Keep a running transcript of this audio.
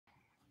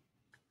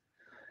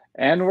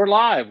And we're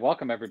live.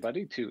 Welcome,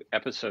 everybody, to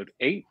episode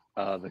 8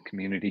 of the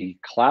Community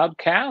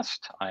Cloudcast.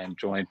 I am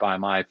joined by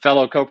my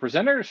fellow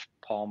co-presenters,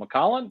 Paul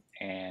McCollin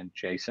and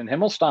Jason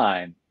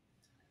Himmelstein.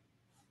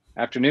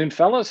 Afternoon,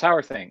 fellas. How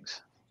are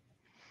things?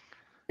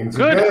 Things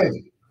are good.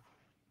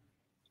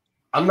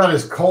 I'm not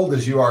as cold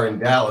as you are in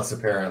Dallas,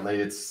 apparently.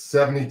 It's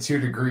 72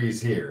 degrees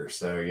here,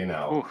 so, you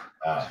know.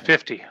 Ooh,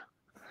 50.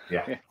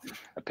 Yeah.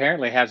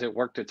 Apparently hasn't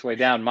worked its way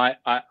down.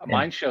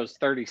 Mine shows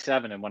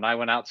 37, and when I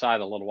went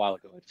outside a little while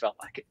ago, it felt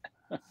like it.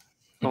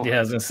 Yeah, I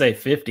was going to say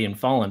 50 and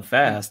falling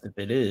fast if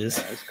it is.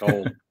 Yeah, it's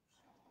cold.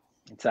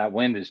 It's that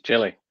wind is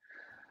chilly.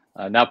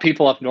 Now,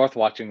 people up north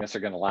watching this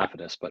are going to laugh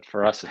at us, but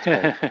for us, it's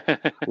cold.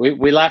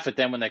 we laugh at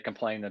them when they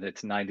complain that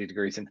it's 90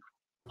 degrees and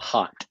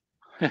hot.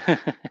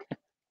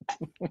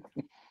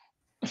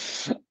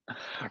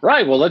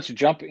 Right. Well, let's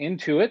jump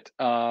into it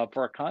for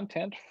our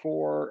content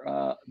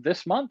for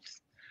this month.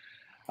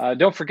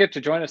 Don't forget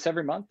to join us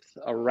every month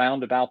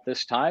around about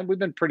this time. We've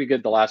been pretty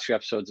good the last few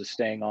episodes of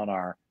staying on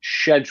our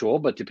schedule,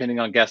 but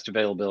depending on guest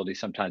availability,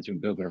 sometimes we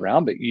move it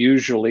around. But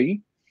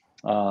usually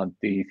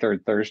the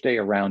third Thursday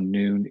around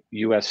noon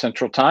U.S.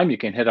 Central Time, you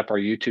can hit up our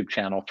YouTube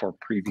channel for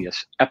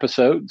previous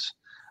episodes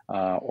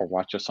or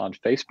watch us on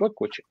Facebook,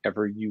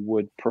 whichever you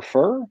would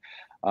prefer.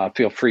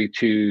 Feel free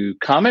to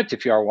comment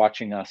if you are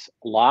watching us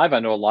live. I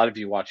know a lot of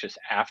you watch us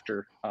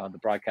after the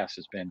broadcast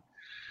has been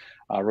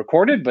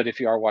recorded, but if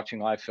you are watching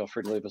live, feel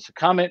free to leave us a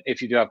comment.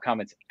 If you do have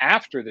comments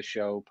after the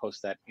show,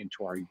 post that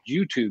into our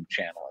YouTube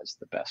channel is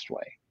the best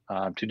way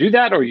to do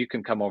that, or you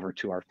can come over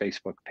to our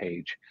Facebook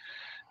page.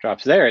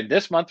 Drops there. And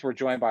this month, we're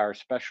joined by our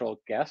special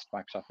guest,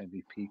 Microsoft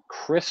MVP,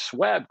 Chris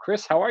Webb.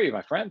 Chris, how are you,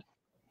 my friend?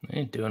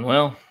 Hey, doing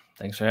well.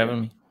 Thanks for having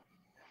me.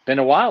 Been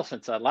a while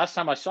since last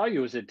time I saw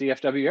you was at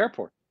DFW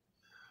Airport.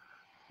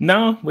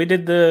 No, we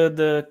did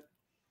the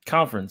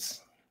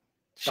conference.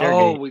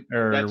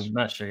 ShareGate,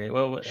 not ShareGate.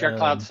 Well,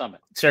 ShareCloud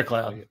Summit.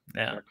 ShareCloud.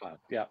 Yeah. ShareCloud.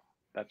 Yeah,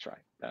 that's right.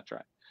 That's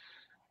right.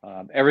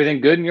 Everything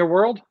good in your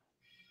world?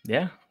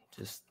 Yeah,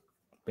 just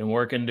been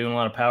working, doing a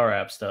lot of Power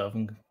App stuff,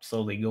 and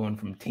slowly going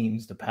from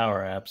Teams to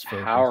Power Apps.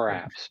 Power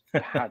Apps.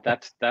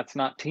 That's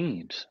not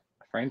Teams,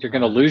 friends. You're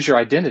going to lose your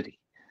identity.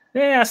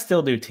 Yeah, I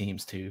still do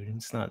Teams too.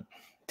 It's not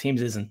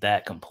Teams isn't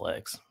that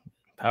complex.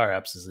 Power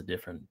Apps is a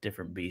different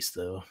beast,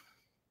 though.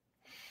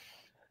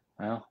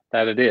 Well,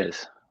 that it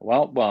is.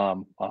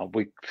 Well,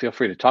 we feel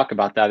free to talk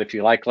about that if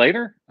you like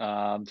later.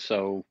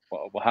 So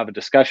we'll have a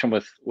discussion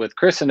with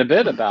Chris in a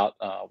bit about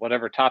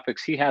whatever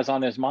topics he has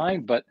on his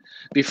mind. But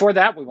before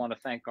that, we want to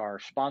thank our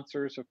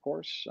sponsors, of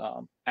course,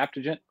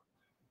 Aptigent.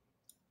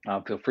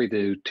 Feel free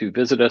to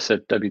visit us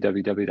at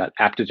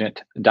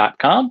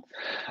www.aptigent.com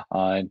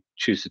and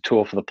choose the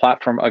tool for the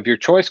platform of your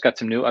choice. Got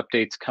some new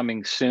updates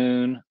coming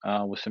soon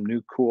with some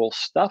new cool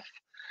stuff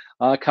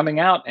coming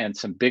out, and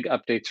some big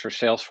updates for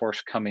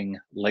Salesforce coming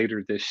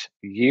later this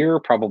year,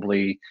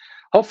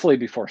 hopefully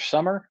before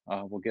summer.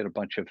 We'll get a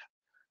bunch of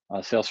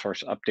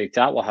Salesforce updates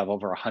out. We'll have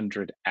over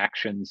 100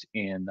 actions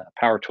in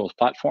Power Tools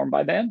platform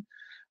by then.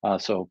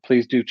 So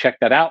please do check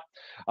that out.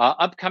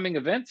 Upcoming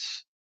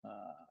events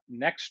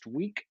next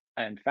week.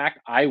 In fact,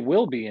 I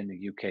will be in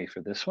the UK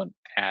for this one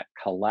at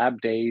Collab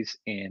Days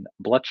in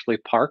Bletchley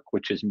Park,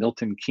 which is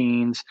Milton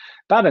Keynes,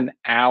 about an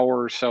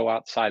hour or so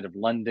outside of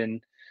London.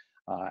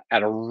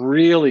 At a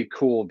really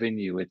cool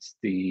venue. It's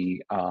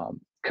the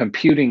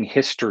Computing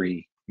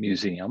History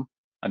Museum.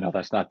 I know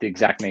that's not the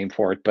exact name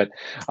for it, but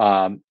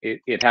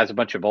it has a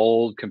bunch of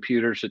old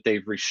computers that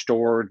they've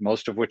restored,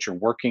 most of which are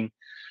working,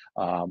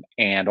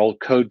 and old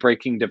code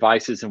breaking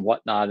devices and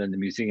whatnot in the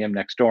museum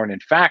next door. And in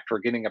fact, we're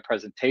getting a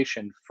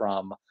presentation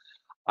from,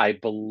 I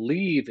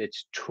believe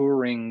it's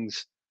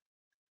Turing's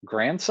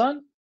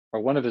grandson or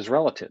one of his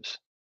relatives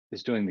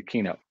is doing the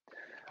keynote.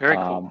 Very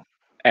cool.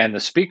 And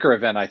the speaker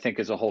event, I think,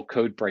 is a whole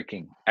code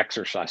breaking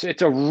exercise.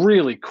 It's a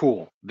really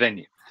cool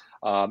venue.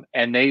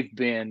 And they've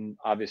been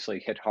obviously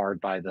hit hard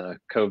by the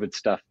COVID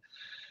stuff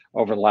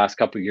over the last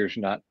couple of years,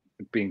 not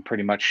being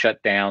pretty much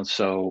shut down.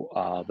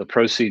 So the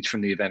proceeds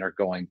from the event are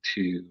going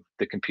to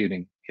the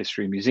Computing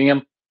History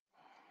Museum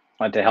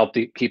to help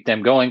keep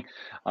them going.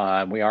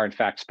 We are, in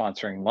fact,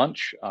 sponsoring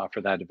lunch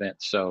for that event.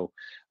 So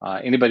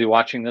anybody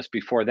watching this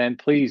before then,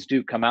 please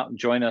do come out and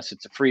join us.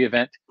 It's a free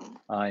event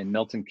in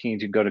Milton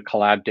Keynes. You can go to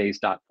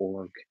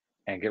collabdays.org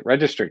and get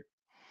registered.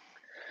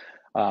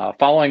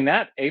 Following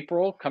that,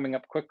 April, coming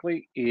up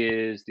quickly,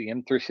 is the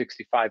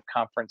M365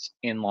 conference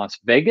in Las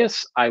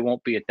Vegas. I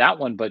won't be at that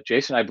one, but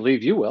Jason, I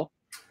believe you will.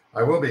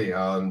 I will be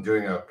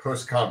doing a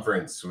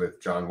post-conference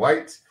with John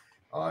White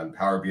on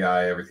Power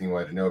BI, everything you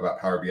wanted to know about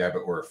Power BI,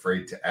 but we're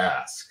afraid to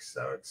ask.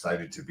 So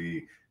excited to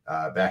be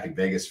back in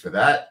Vegas for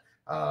that.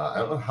 I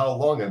don't know how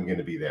long I'm going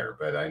to be there,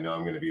 but I know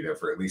I'm going to be there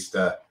for at least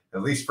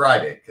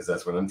Friday, because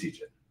that's when I'm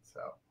teaching.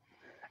 So,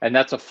 and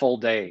that's a full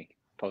day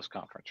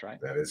post-conference,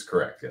 right? That is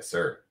correct. Yes,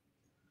 sir.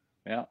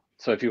 Yeah.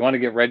 So if you want to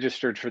get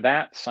registered for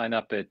that, sign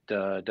up at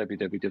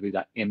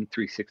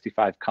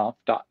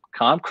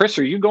www.m365conf.com. Chris,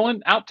 are you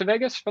going out to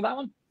Vegas for that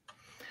one?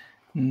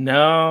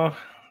 No,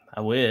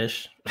 I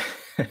wish.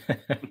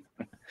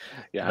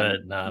 Yeah,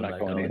 but no, I'm not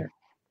going either.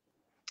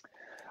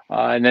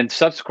 And then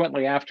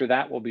subsequently after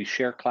that will be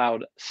Share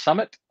Cloud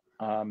Summit,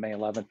 May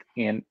 11th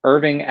in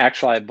Irving.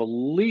 Actually, I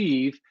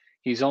believe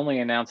he's only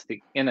announced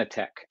the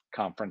Initech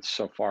conference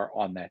so far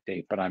on that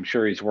date, but I'm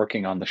sure he's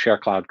working on the Share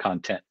Cloud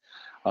content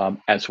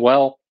as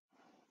well.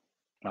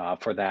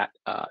 For that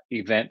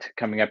event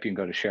coming up, you can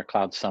go to Share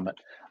Cloud Summit.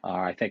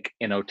 I think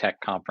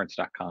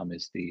innotechconference.com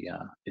is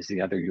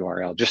the other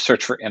URL. Just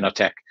search for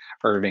Innotech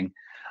Irving,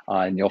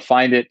 and you'll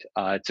find it.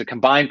 It's a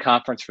combined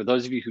conference. For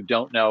those of you who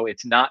don't know,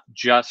 it's not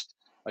just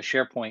a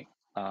SharePoint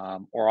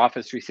or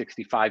Office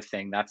 365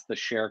 thing. That's the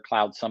Share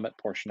Cloud Summit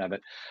portion of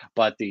it.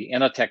 But the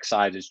Innotech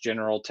side is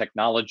general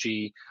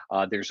technology.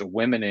 There's a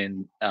Women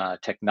in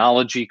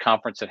Technology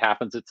conference that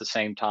happens at the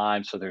same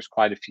time. So there's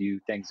quite a few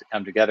things that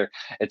come together.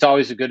 It's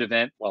always a good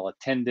event, well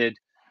attended,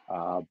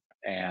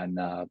 and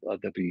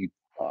there'll be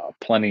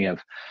plenty of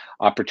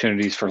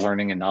opportunities for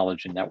learning and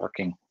knowledge and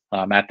networking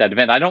at that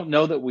event. I don't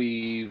know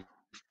that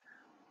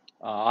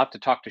I'll have to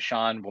talk to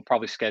Sean. We'll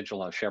probably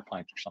schedule a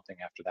SharePoint or something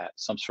after that,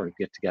 some sort of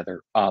get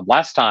together.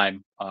 Last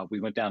time we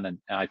went down and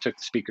I took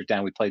the speakers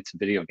down. We played some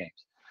video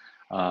games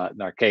in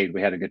the arcade.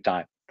 We had a good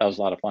time. That was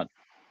a lot of fun.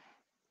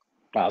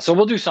 So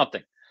we'll do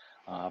something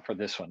for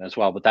this one as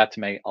well, but that's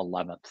May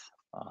 11th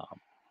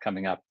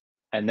coming up.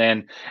 And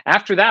then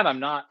after that,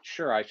 I'm not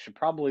sure. I should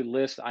probably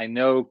list, I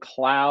know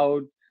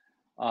cloud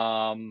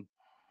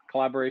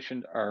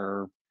collaboration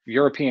or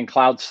European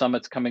Cloud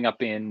Summit's coming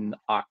up in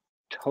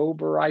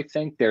October, I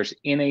think. There's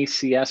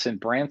NACS in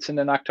Branson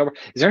in October.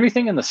 Is there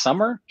anything in the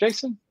summer,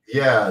 Jason?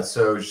 Yeah,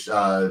 so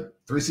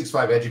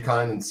 365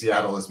 EduCon in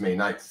Seattle is May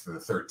 9th to the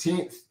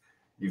 13th.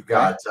 You've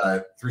got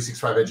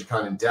 365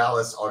 EduCon in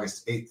Dallas,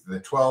 August 8th to the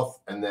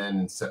 12th, and then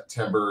in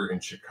September in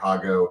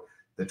Chicago,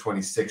 the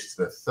 26th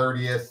to the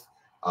 30th.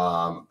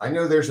 I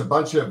know there's a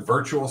bunch of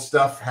virtual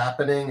stuff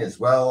happening as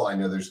well. I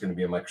know there's going to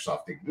be a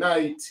Microsoft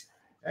Ignite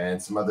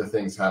and some other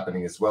things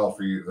happening as well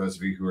for you, those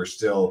of you who are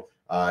still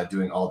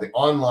doing all the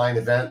online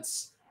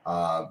events.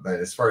 But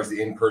as far as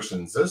the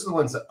in-persons, those are the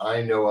ones that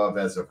I know of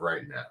as of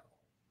right now.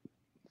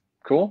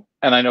 Cool.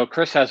 And I know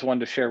Chris has one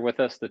to share with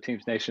us, the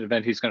Teams Nation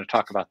event. He's going to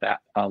talk about that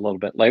a little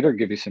bit later,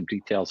 give you some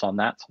details on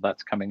that. So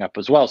that's coming up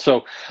as well.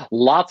 So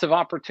lots of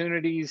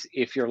opportunities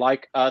if you're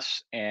like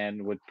us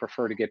and would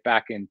prefer to get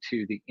back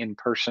into the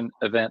in-person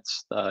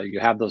events. You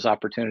have those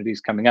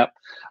opportunities coming up.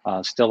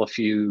 Still a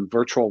few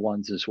virtual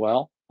ones as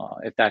well,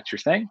 if that's your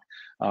thing.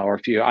 Or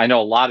if you, I know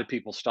a lot of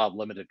people still have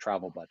limited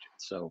travel budgets.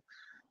 So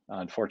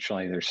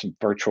unfortunately, there's some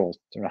virtual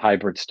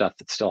hybrid stuff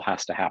that still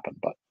has to happen.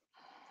 But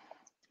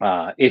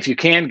if you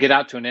can get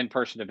out to an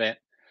in-person event,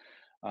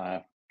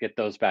 get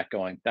those back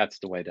going. That's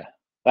the way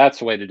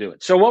to do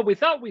it. So what we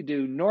thought we'd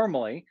do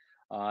normally,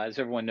 as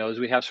everyone knows,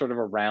 we have sort of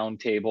a round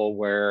table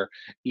where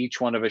each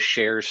one of us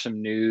shares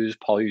some news.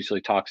 Paul usually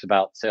talks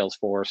about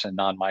Salesforce and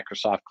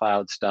non-Microsoft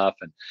cloud stuff,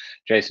 and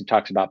Jason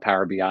talks about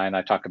Power BI, and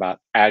I talk about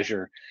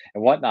Azure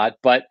and whatnot.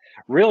 But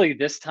really,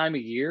 this time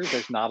of year,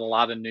 there's not a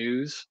lot of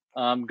news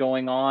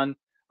going on.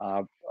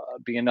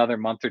 Be another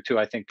month or two,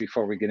 I think,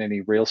 before we get any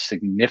real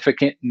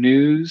significant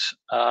news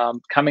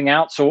coming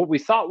out. So what we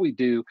thought we'd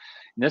do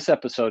in this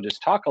episode is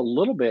talk a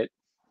little bit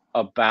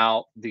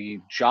about the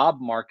job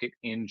market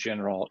in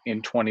general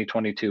in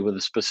 2022 with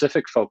a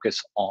specific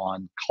focus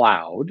on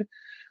cloud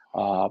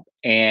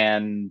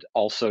and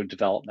also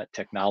development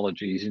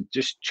technologies, and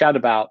just chat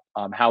about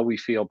how we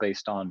feel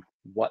based on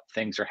what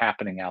things are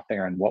happening out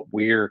there and what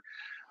we're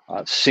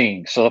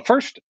seeing. So the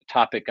first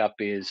topic up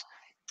is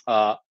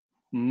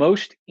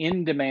most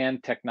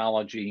in-demand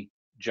technology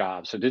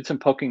jobs. So did some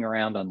poking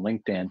around on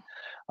LinkedIn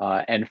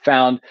and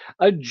found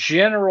a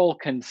general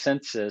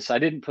consensus. I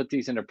didn't put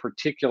these in a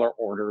particular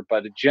order,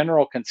 but a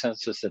general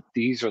consensus that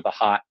these are the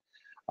hot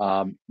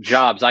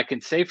jobs. I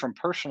can say from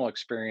personal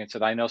experience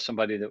that I know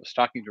somebody that was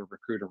talking to a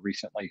recruiter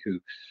recently who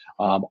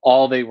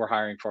all they were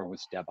hiring for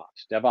was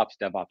DevOps.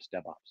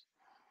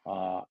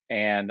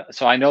 And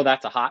so I know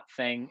that's a hot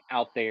thing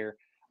out there.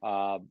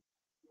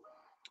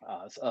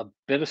 A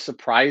bit of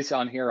surprise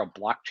on here, a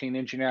blockchain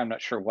engineer. I'm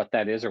not sure what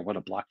that is or what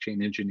a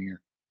blockchain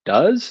engineer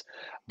does,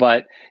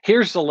 but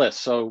here's the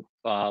list. So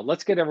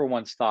let's get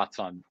everyone's thoughts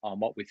on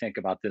what we think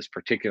about this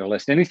particular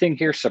list. Anything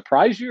here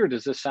surprise you, or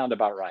does this sound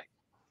about right?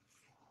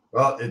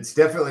 Well, it's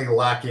definitely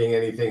lacking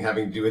anything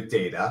having to do with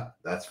data.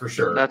 That's for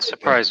sure. That's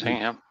surprising.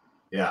 Yeah.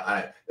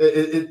 Yeah,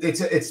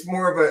 it's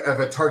more of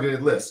a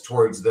targeted list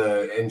towards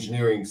the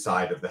engineering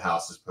side of the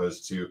house as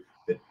opposed to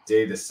the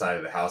data side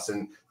of the house.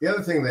 And the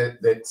other thing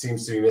that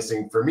seems to be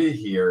missing for me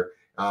here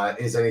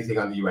is anything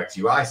on the UX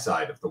UI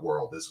side of the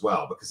world as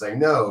well, because I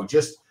know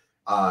just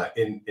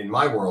in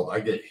my world, I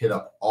get hit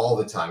up all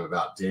the time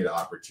about data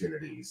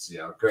opportunities. You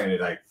know,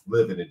 granted, I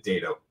live in a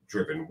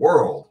data-driven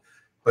world,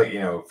 but you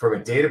know, from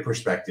a data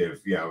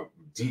perspective, you know,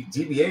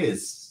 DBA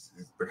has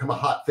become a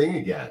hot thing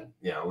again.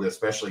 You know,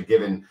 especially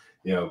given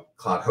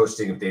cloud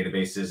hosting of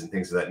databases and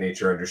things of that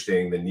nature,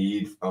 understanding the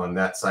need on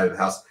that side of the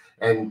house.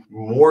 And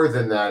more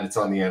than that, it's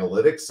on the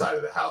analytics side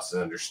of the house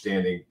and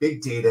understanding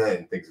big data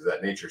and things of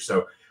that nature.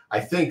 So I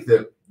think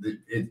that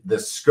the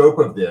scope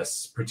of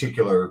this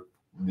particular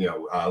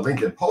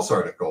LinkedIn Pulse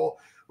article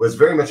was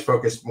very much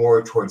focused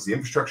more towards the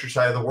infrastructure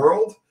side of the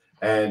world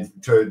and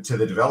to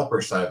the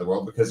developer side of the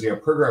world, because,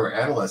 programmer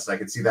analysts, I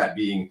could see that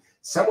being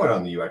somewhat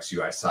on the UX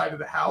UI side of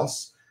the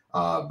house.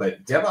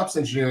 But DevOps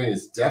engineering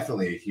is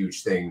definitely a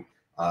huge thing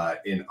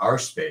in our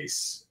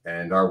space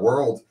and our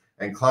world,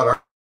 and cloud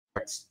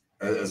architects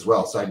as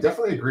well. So I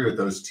definitely agree with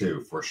those two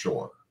for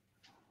sure.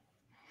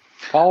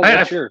 Paul,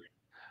 what's your?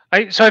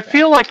 So I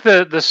feel like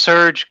the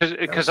surge,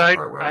 because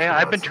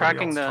I've been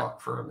tracking the.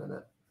 Talk for a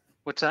minute.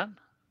 What's that?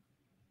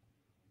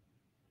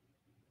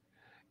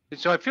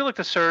 So I feel like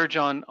the surge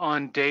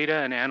on data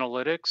and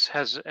analytics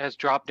has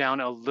dropped down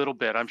a little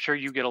bit. I'm sure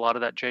you get a lot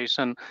of that,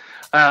 Jason.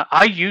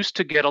 I used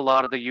to get a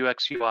lot of the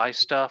UX UI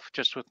stuff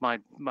just with my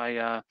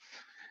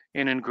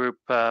in group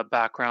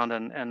background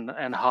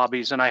and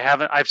hobbies, and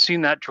I've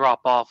seen that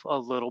drop off a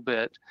little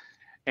bit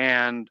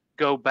and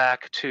go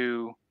back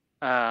to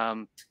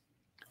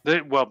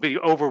be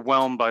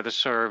overwhelmed by the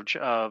surge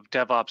of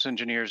DevOps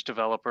engineers,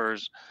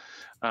 developers,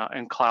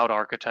 and cloud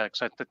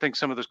architects. I think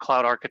some of those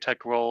cloud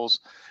architect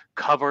roles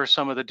cover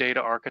some of the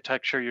data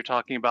architecture you're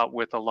talking about,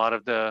 with a lot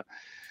of the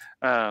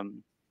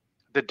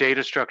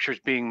data structures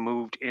being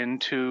moved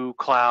into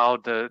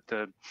cloud, the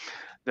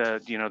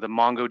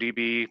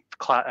MongoDB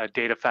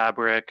data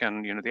fabric,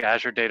 and the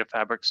Azure data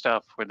fabric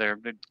stuff, where they're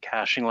the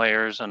caching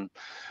layers and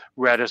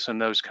Redis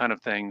and those kind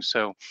of things.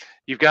 So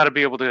you've got to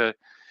be able to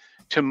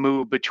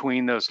move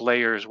between those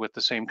layers with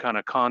the same kind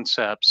of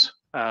concepts.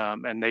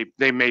 And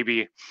they may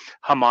be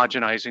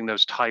homogenizing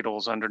those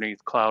titles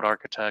underneath cloud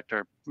architect,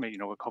 or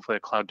hopefully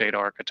a cloud data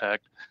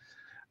architect.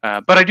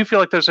 But I do feel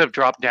like those have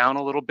dropped down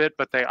a little bit,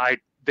 but they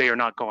are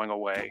not going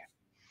away.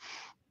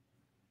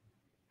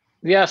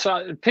 Yeah,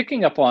 so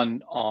picking up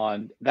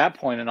on that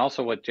point, and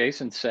also what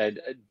Jason said,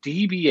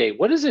 DBA.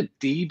 What does a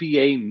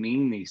DBA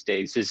mean these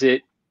days?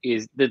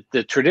 Is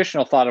the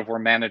traditional thought of we're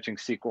managing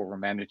SQL, we're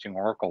managing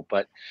Oracle,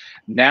 but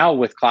now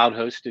with cloud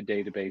hosted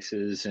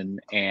databases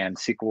and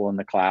SQL in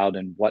the cloud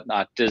and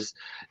whatnot, does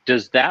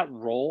that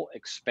role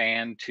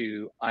expand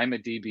to I'm a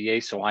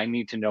DBA, so I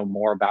need to know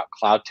more about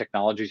cloud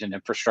technologies and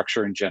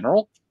infrastructure in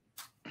general?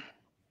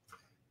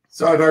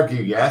 So I'd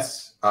argue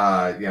yes,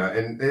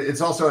 and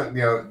it's also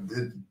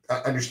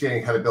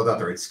understanding how to build out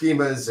the right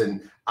schemas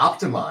and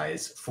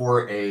optimize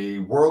for a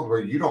world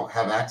where you don't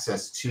have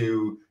access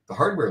to the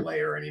hardware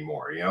layer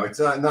anymore. It's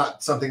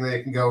not something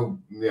that can go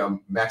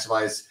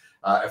maximize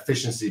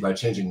efficiency by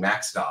changing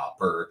MaxStop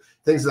or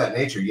things of that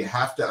nature. You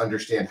have to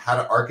understand how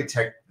to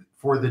architect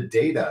for the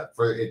data,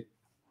 for it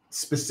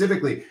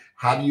specifically.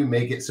 How do you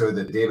make it so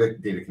that data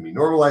can be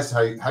normalized?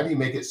 How do you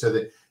make it so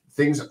that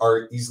things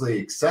are easily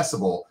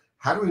accessible?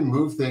 How do we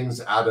move things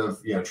out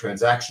of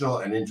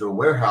transactional and into a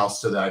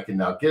warehouse so that I can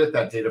now get at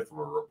that data from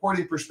a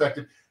reporting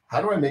perspective? How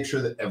do I make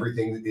sure that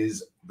everything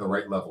is the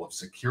right level of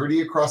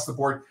security across the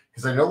board?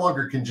 Because I no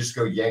longer can just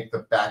go yank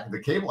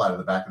the cable out of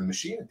the back of the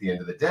machine at the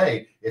end of the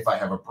day if I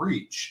have a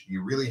breach.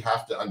 You really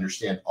have to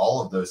understand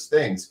all of those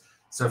things.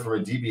 So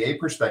from a DBA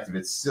perspective,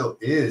 it still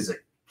is a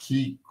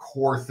key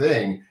core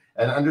thing,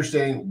 and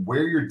understanding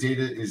where your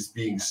data is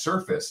being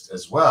surfaced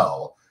as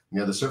well.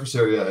 The surface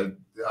area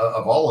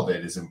of all of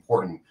it is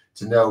important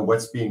to know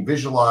what's being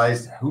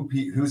visualized, who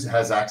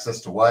has access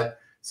to what.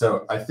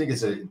 So I think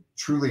it's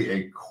truly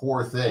a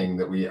core thing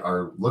that we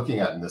are looking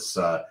at in this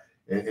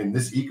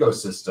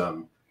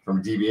ecosystem from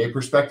a DBA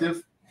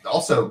perspective.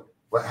 Also,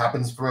 what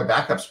happens from a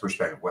backups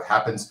perspective? What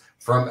happens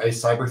from a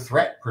cyber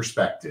threat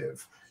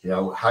perspective?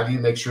 How do you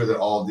make sure that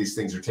all of these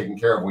things are taken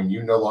care of when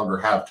you no longer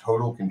have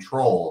total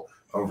control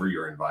over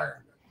your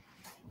environment?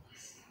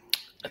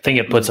 I think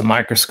it puts a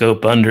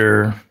microscope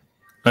under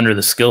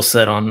the skill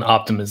set on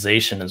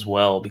optimization as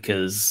well,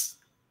 because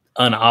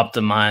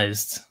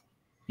unoptimized,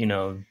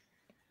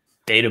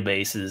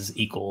 databases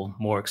equal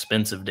more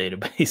expensive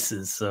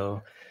databases.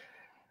 So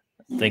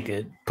I think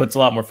it puts a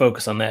lot more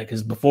focus on that,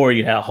 because before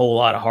you had a whole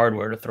lot of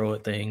hardware to throw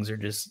at things or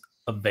just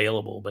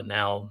available, but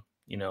now,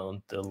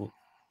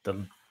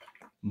 the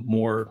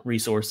more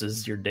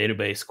resources your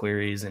database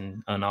queries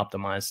and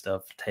unoptimized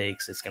stuff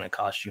takes, it's going to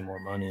cost you more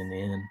money in the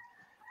end.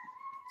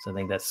 So I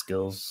think that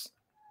skill's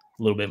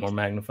a little bit more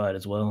magnified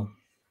as well.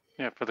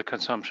 Yeah, for the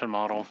consumption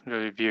model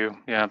view.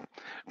 Yeah,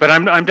 but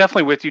I'm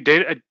definitely with you,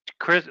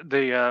 Chris.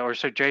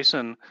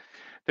 Jason.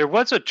 There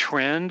was a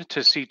trend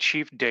to see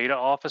chief data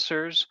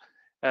officers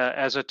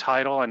as a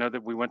title. I know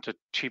that we went to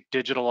chief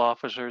digital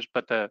officers,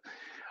 but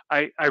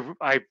I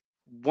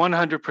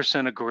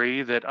 100%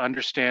 agree that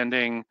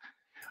understanding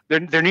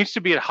there needs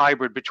to be a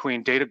hybrid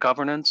between data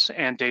governance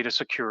and data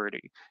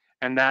security,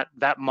 and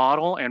that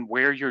model and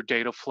where your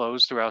data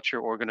flows throughout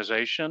your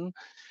organization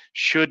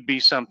should be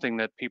something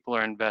that people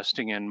are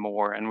investing in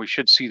more, and we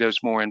should see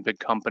those more in big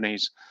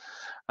companies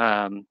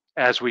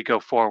as we go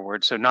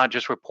forward. So not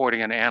just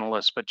reporting and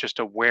analysts, but just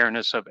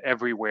awareness of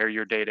everywhere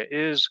your data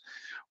is,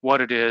 what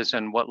it is,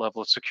 and what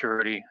level of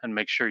security, and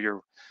make sure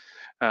you're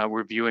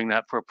reviewing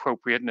that for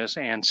appropriateness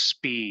and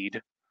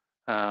speed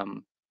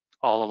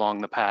all along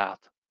the path.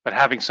 But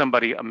having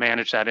somebody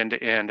manage that end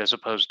to end as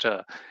opposed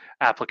to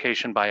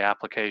application by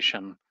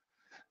application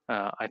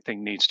I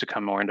think needs to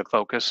come more into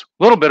focus.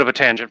 A little bit of a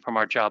tangent from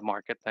our job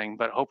market thing,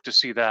 but hope to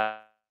see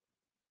that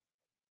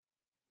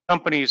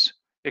companies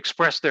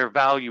express their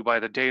value by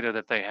the data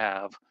that they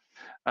have,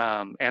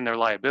 and their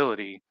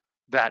liability.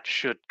 That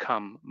should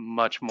come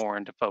much more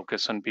into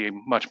focus and be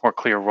much more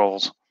clear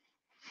roles.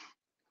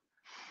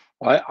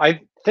 I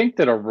think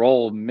that a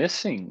role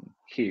missing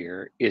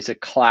here is a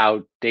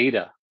cloud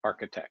data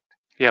architect.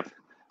 Yep.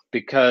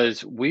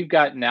 Because we've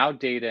got now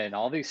data in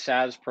all these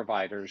SaaS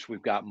providers.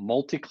 We've got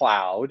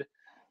multi-cloud.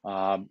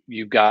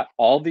 You've got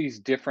all these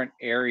different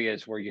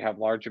areas where you have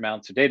large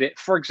amounts of data.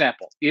 For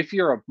example, if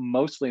you're a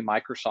mostly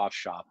Microsoft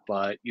shop,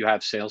 but you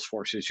have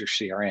Salesforce as your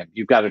CRM,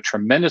 you've got a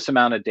tremendous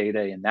amount of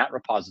data in that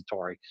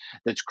repository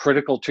that's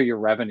critical to your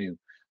revenue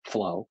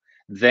flow.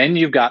 Then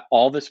you've got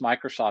all this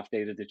Microsoft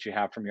data that you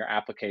have from your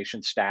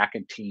application stack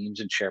and Teams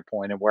and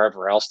SharePoint and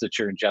wherever else that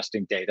you're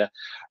ingesting data,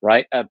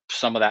 right?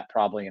 Some of that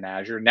probably in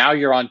Azure. Now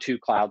you're on 2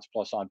 clouds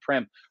plus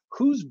on-prem.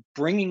 Who's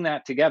bringing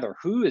that together?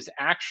 Who is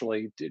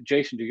actually,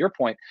 Jason, to your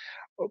point,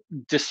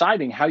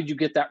 deciding how you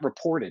get that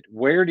reported?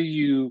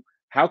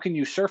 How can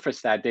you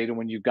surface that data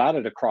when you've got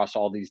it across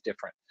all these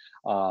different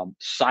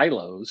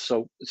silos?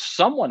 So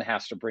someone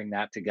has to bring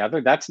that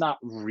together. That's not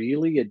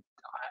really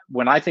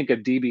when I think of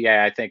DBA,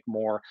 I think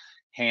more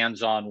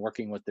hands-on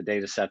working with the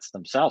data sets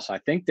themselves. I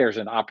think there's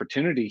an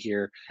opportunity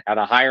here at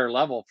a higher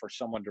level for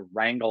someone to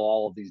wrangle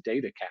all of these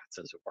data cats,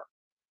 as it were.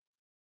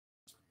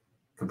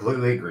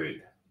 Completely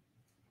agreed.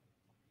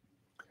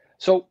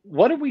 So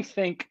what do we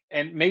think,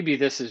 and maybe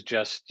this is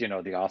just,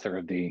 the author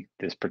of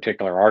this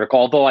particular article,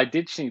 although I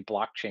did see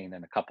blockchain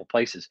in a couple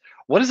places.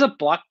 What is a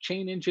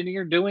blockchain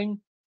engineer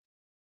doing?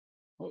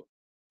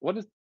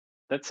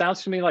 That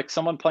sounds to me like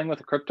someone playing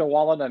with a crypto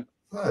wallet and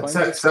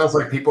it sounds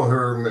like people who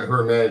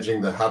are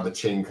managing how the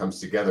chain comes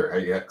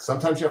together.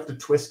 Sometimes you have to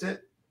twist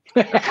it.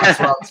 That's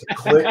to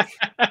click.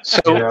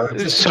 So it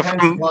just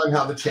depends upon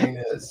how the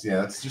chain is.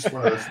 Yeah, it's just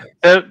one of those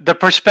things. The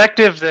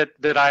perspective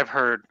that I've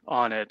heard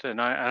on it,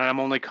 and I'm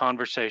only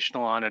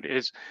conversational on it,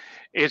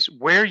 is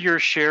where you're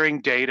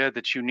sharing data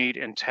that you need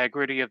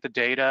integrity of the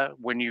data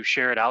when you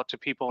share it out to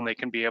people and they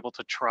can be able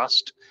to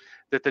trust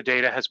that the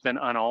data has been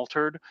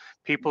unaltered.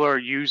 People are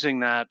using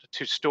that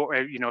to store,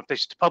 if they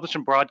publish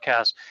and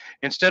broadcast,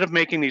 instead of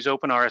making these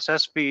open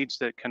RSS feeds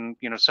that can,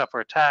 suffer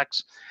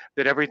attacks,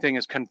 that everything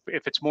is,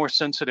 if it's more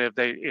sensitive,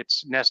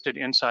 it's nested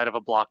inside of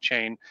a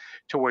blockchain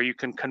to where you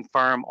can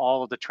confirm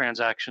all of the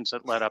transactions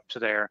that led up to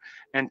there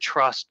and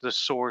trust the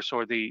source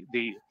or the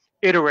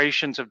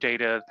iterations of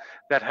data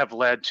that have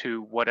led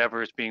to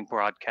whatever is being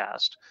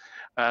broadcast.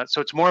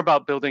 So it's more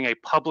about building a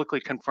publicly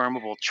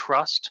confirmable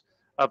trust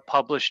of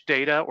published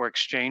data or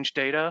exchange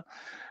data,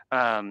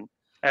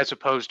 as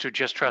opposed to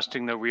just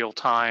trusting the real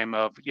time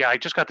of, I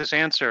just got this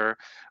answer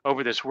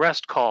over this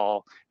REST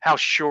call. How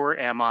sure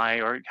am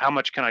I, or how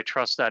much can I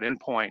trust that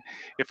endpoint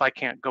if I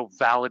can't go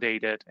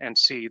validate it and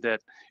see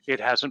that it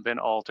hasn't been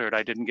altered?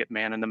 I didn't get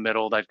man in the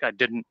middle. That I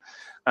didn't,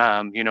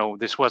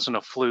 this wasn't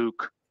a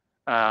fluke.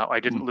 I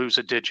didn't lose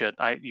a digit.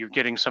 You're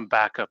getting some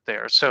backup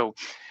there. So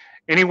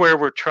anywhere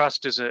where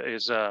trust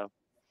is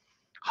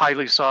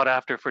highly sought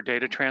after for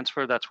data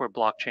transfer, that's where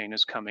blockchain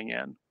is coming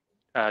in.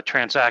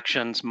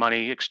 Transactions,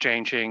 money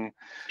exchanging,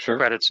 sure,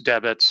 credits,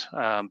 debits,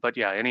 but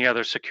any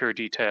other secure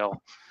detail.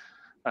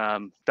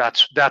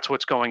 That's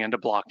what's going into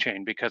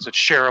blockchain because it's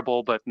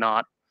shareable, but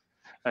not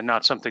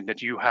something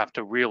that you have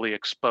to really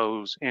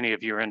expose any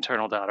of your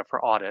internal data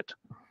for audit.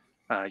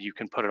 You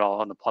can put it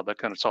all on the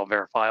public and it's all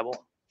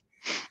verifiable.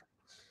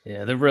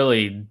 Yeah,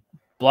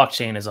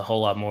 blockchain is a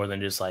whole lot more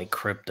than just like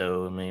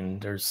crypto. I mean,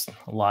 there's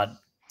a lot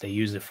they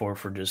use it for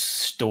just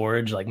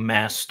storage, like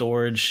mass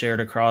storage shared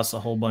across a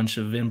whole bunch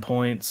of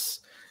endpoints.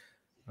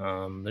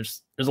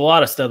 There's a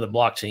lot of stuff that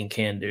blockchain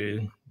can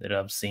do that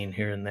I've seen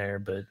here and there,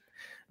 but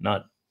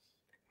not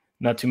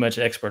too much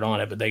expert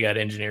on it. But they got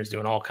engineers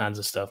doing all kinds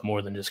of stuff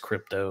more than just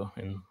crypto.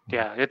 And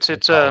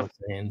it's a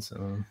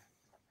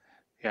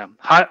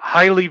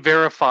highly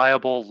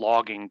verifiable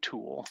logging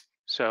tool.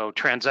 So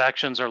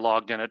transactions are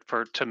logged in it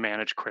to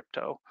manage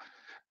crypto.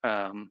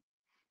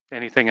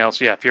 Anything else?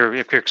 If you're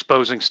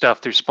exposing stuff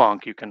through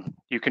Splunk, you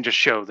can just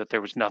show that there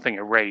was nothing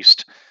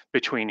erased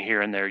between here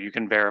and there. You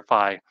can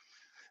verify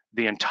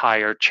the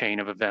entire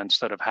chain of events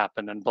that have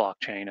happened in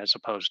blockchain as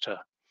opposed to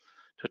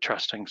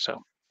trusting.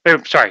 So,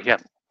 sorry,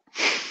 Chris,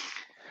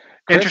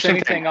 interesting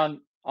anything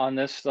on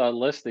this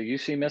list that you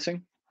see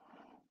missing?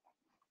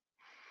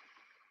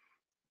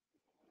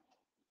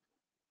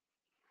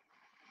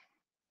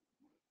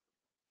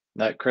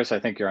 Chris, I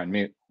think you're on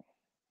mute.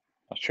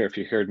 Not sure if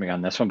you heard me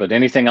on this one, but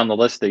anything on the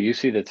list that you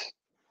see that's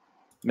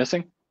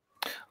missing?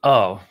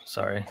 Oh,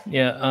 sorry.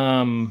 Yeah.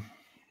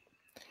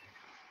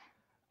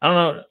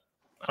 I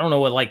don't know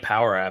what like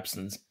Power Apps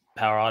and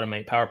Power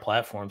Automate, Power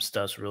Platform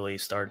stuff's really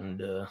starting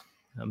to.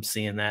 I'm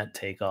seeing that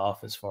take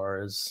off as far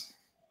as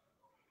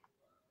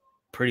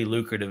pretty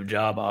lucrative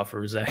job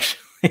offers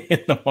actually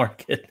in the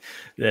market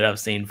that I've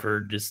seen for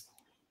just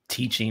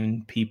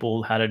teaching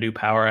people how to do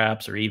Power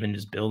Apps or even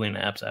just building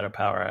apps out of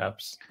Power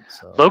Apps.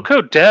 So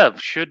low-code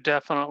dev should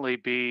definitely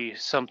be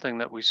something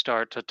that we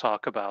start to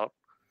talk about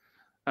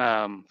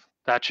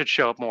That should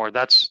show up more.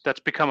 That's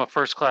become a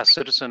first-class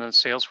citizen in the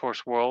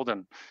Salesforce world,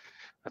 and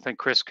I think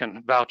Chris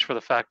can vouch for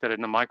the fact that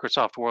in the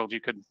Microsoft world,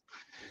 you could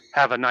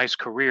have a nice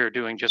career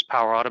doing just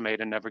Power Automate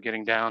and never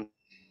getting down.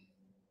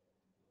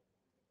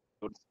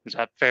 Is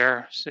that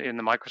fair in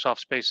the Microsoft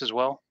space as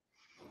well?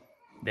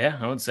 Yeah,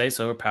 I would say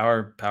so.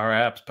 Power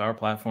apps, Power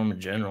Platform in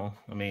general.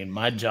 I mean,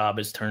 my job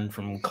has turned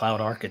from cloud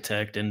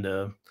architect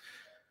into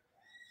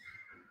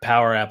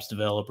Power Apps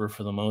developer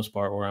for the most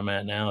part, where I'm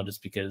at now,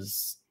 just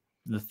because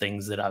the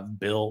things that I've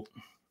built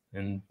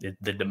and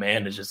the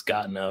demand has just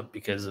gotten up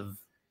because of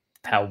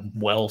how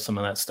well some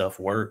of that stuff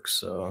works.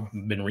 So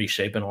I've been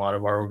reshaping a lot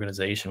of our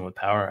organization with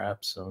Power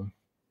Apps. So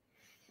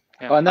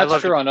Yeah, Well, and I that's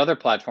love true to. on other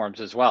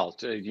platforms as well.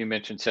 You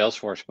mentioned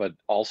Salesforce, but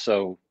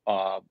also,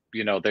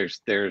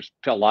 there's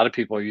a lot of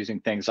people are using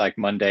things like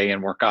Monday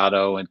and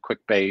Workato and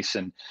QuickBase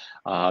and,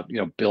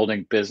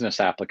 building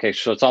business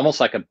applications. So it's almost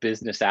like a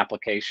business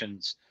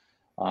applications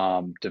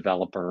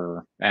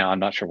developer. And I'm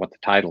not sure what the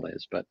title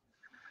is, but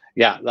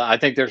yeah, I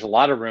think there's a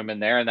lot of room in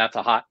there, and that's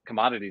a hot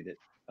commodity that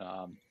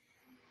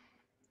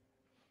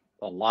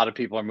a lot of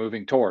people are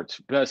moving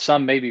towards.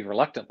 Some maybe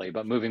reluctantly,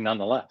 but moving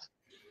nonetheless.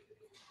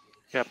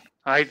 Yep,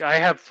 I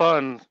have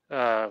fun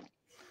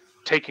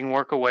taking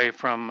work away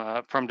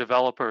from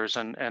developers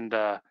and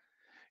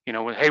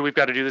hey, we've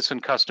got to do this in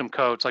custom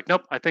code. It's like,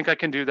 nope, I think I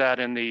can do that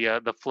in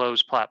the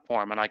Flows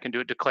platform, and I can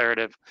do it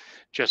declarative,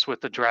 just with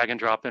the drag and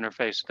drop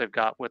interface they've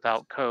got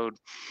without code,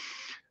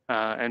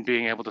 and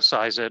being able to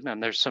size it.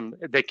 And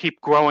they keep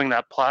growing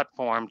that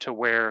platform to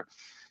where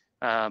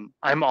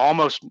I'm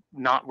almost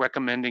not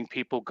recommending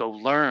people go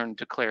learn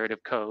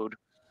declarative code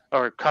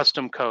or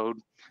custom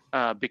code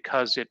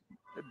because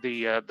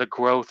the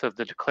growth of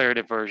the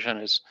declarative version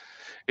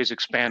is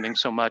expanding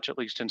so much, at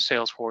least in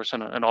Salesforce,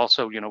 and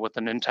also with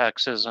the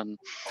Nintaxes and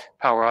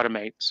Power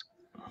Automates.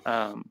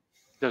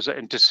 There's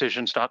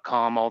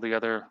decisions.com, all the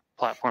other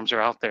platforms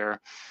are out there.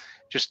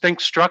 Just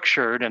think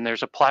structured, and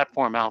there's a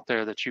platform out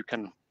there that you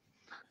can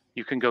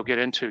go get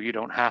into. You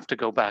don't have to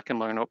go back and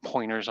learn what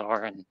pointers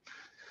are and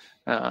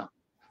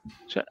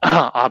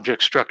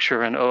object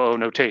structure and OO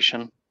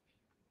notation.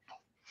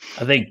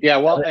 I think, yeah,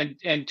 well,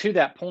 and to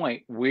that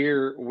point,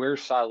 we're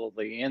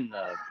solidly in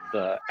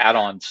the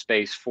add-on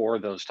space for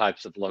those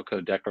types of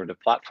low-code declarative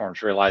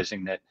platforms,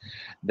 realizing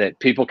that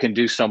people can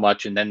do so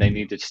much, and then they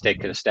need to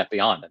take it a step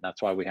beyond, and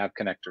that's why we have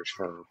connectors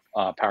for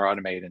Power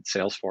Automate and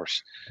Salesforce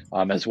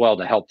as well,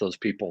 to help those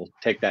people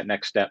take that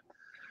next step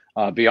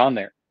beyond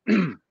there.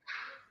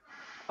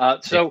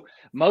 So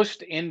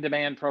most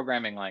in-demand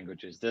programming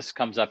languages, this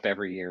comes up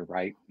every year,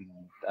 right?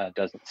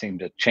 Doesn't seem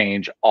to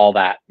change all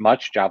that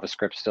much.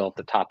 JavaScript's still at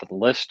the top of the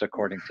list,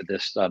 according to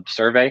this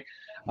survey.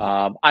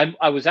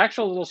 I was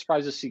actually a little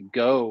surprised to see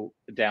Go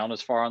down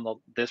as far on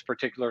this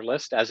particular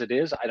list as it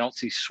is. I don't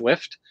see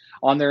Swift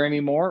on there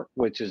anymore,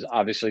 which is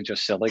obviously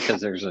just silly because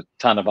there's a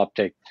ton of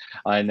uptake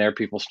in there.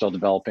 People still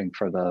developing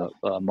for the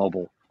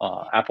mobile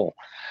Apple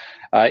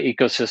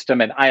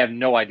ecosystem, and I have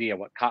no idea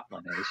what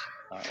Kotlin is.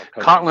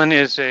 Kotlin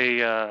is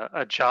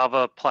a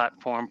Java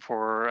platform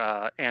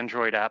for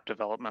Android app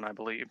development, I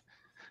believe.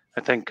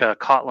 I think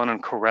Kotlin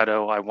and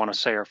Corretto, I want to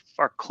say,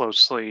 are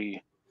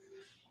closely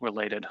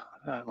related.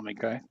 Let me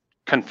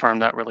confirm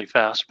that really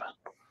fast.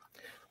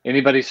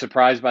 Anybody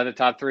surprised by the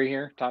top three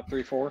here? Top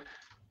 3, 4?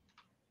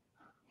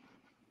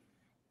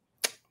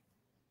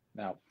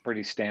 No,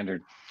 pretty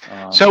standard.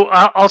 So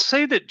I'll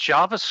say that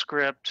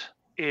JavaScript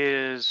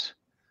is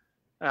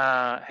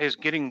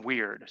getting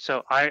weird.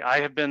 So I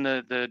have been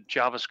the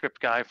JavaScript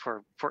guy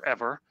for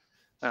forever.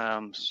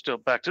 Still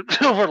back to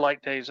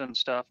Silverlight days and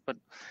stuff, but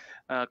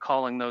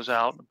calling those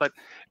out. But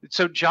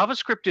so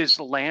JavaScript is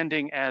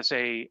landing as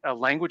a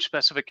language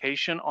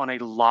specification on a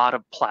lot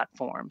of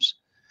platforms.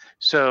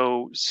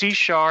 So C#,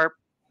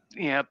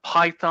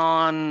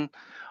 Python,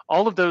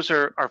 all of those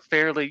are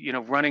fairly,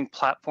 running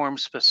platform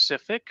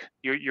specific.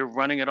 You're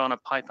running it on a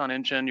Python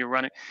engine. You're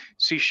running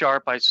C#,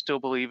 I still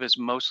believe, is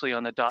mostly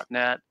on the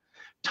 .NET.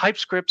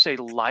 TypeScript's a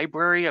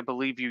library I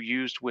believe you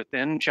used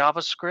within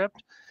JavaScript.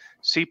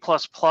 C++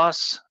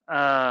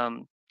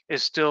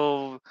 is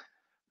still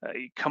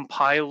a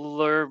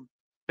compiler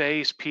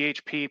based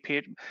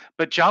PHP,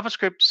 but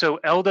JavaScript, so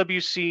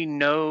LWC,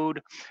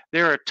 Node,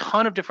 there are a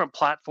ton of different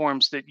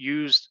platforms that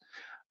use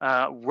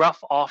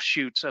rough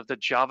offshoots of the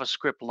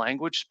JavaScript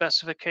language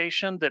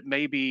specification that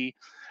may be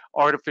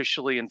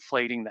artificially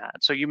inflating that.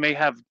 So you may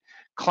have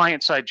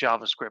client-side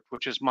JavaScript,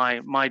 which is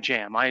my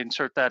jam. I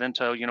insert that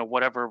into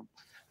whatever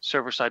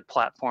server-side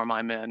platform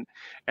I'm in,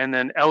 and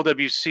then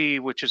LWC,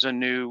 which is a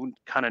new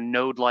kind of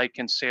Node-like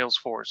in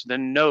Salesforce.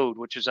 Then Node,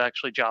 which is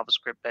actually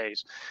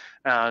JavaScript-based.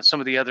 Some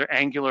of the other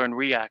Angular and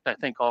React, I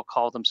think, all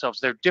call themselves.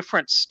 They're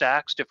different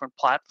stacks, different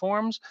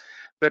platforms,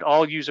 but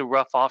all use a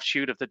rough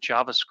offshoot of the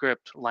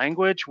JavaScript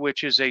language,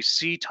 which is a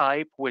C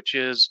type, which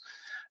is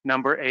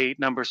number 8,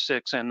 number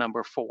 6, and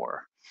number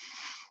 4.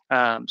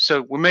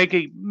 So we're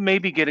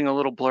maybe getting a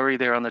little blurry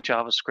there on the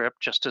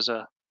JavaScript, just as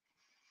a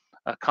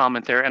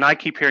comment there. And I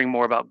keep hearing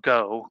more about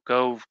Go.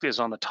 Go is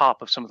on the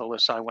top of some of the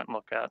lists I went and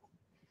looked at.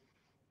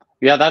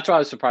 Yeah, that's why I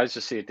was surprised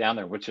to see it down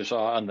there, which is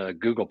on the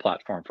Google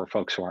platform for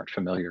folks who aren't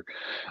familiar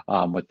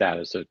with that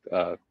as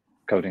a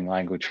coding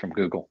language from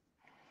Google.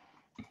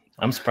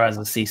 I'm surprised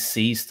to see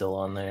C still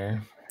on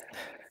there.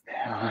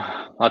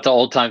 Lots of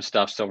old time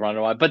stuff still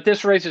running around. But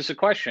this raises a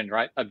question,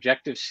 right?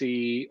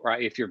 Objective-C,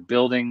 right? If you're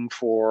building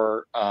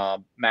for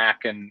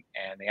Mac and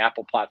the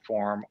Apple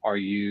platform,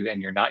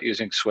 and you're not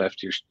using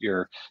Swift,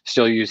 you're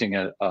still using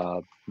a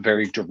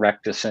very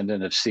direct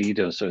descendant of C.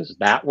 So is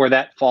that where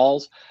that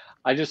falls?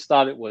 I just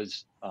thought it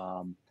was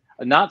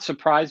not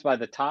surprised by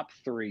the top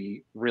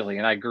three, really.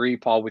 And I agree,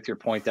 Paul, with your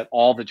point that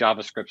all the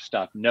JavaScript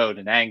stuff, Node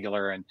and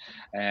Angular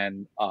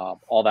and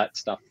all that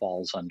stuff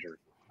falls under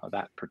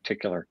that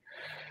particular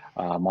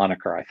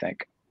moniker, I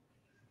think.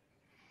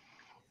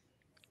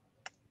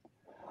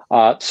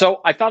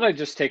 So I thought I'd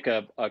just take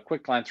a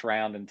quick glance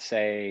around and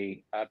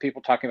say,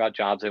 people talking about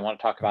jobs, they want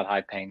to talk about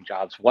high-paying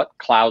jobs. What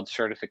cloud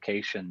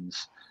certifications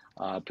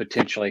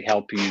potentially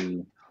help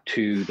you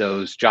to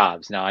those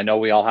jobs? Now, I know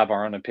we all have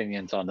our own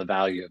opinions on the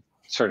value of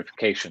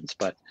certifications,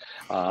 but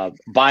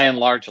by and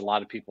large, a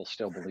lot of people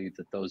still believe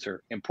that those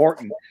are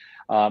important.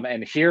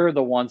 And here are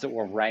the ones that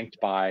were ranked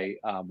by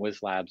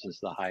Wiz Labs as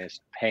the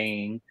highest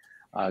paying.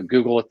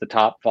 Google at the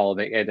top, followed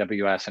by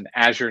AWS and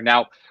Azure.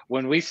 Now,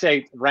 when we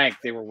say ranked,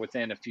 they were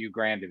within a few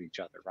grand of each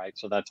other, right?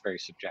 So that's very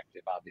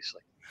subjective,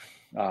 obviously.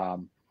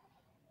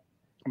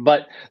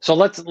 But so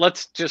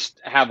let's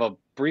just have a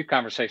brief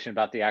conversation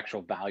about the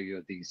actual value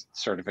of these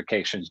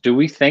certifications. Do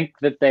we think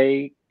that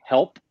they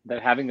help,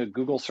 that having a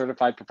Google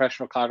certified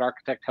professional cloud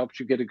architect helps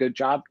you get a good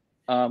job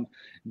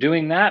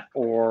doing that,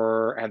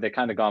 or have they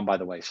kind of gone by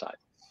the wayside?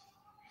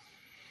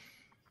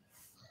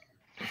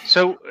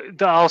 So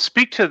I'll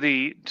speak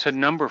to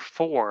number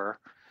 4,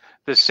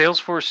 the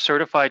Salesforce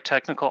Certified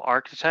Technical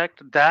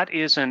Architect. That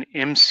is an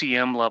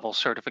MCM level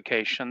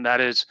certification. That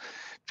is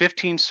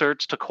 15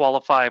 certs to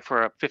qualify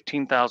for a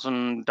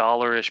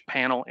 $15,000-ish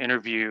panel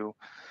interview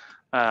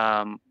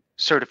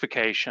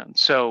certification.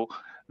 So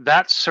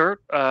that cert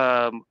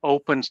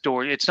opens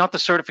doors. It's not the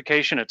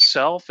certification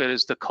itself; it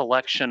is the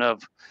collection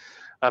of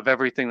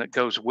everything that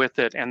goes with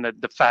it, and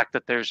the fact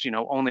that there's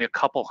only a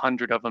couple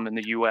hundred of them in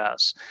the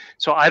U.S.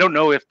 So I don't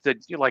know if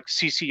like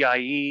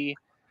CCIE,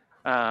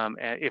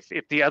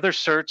 if the other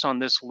certs on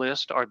this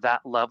list are that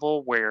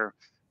level where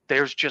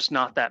there's just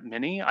not that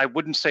many. I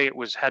wouldn't say it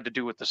had to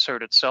do with the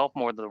cert itself,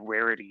 more the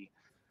rarity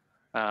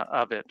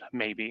of it,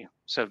 maybe.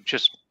 So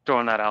just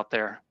throwing that out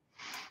there.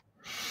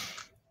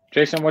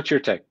 Jason, what's your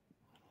take?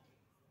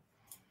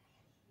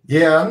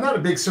 Yeah, I'm not a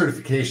big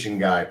certification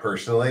guy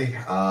personally.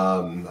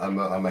 I'm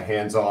a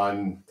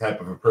hands-on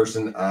type of a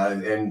person,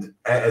 and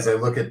as I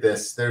look at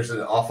this, there's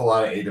an awful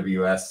lot of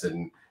AWS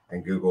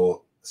and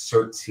Google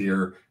certs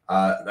here.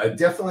 I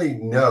definitely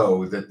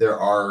know that there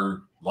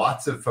are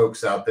lots of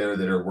folks out there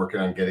that are working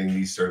on getting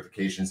these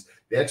certifications.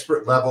 The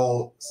expert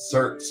level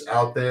certs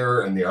out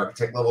there and the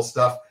architect level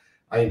stuff,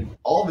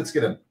 all of it's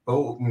going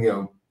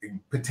to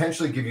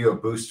potentially give you a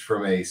boost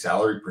from a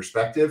salary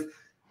perspective,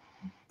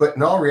 but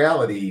in all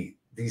reality,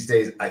 these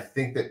days, I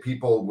think that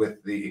people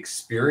with the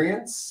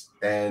experience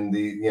and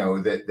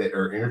that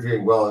are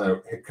interviewing well and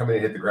are coming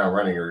and hit the ground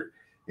running,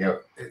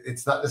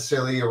 it's not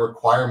necessarily a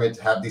requirement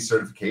to have these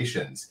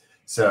certifications.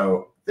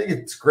 So I think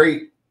it's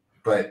great,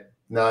 but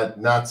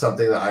not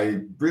something that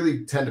I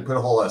really tend to put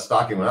a whole lot of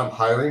stock in. When I'm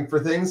hiring for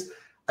things,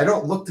 I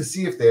don't look to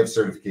see if they have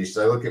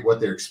certifications. I look at what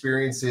their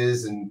experience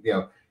is, and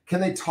can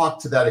they talk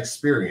to that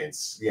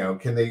experience?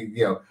 Can they?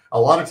 A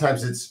lot of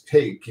times it's,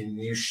 hey, can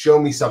you show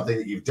me something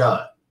that you've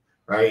done?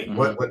 Right?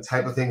 Mm-hmm. What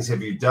type of things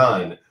have you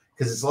done?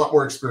 Because it's a lot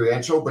more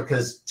experiential,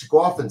 because to go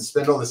off and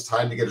spend all this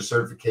time to get a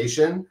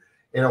certification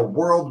in a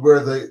world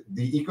where the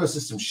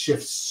ecosystem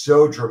shifts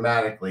so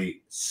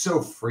dramatically, so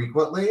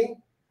frequently,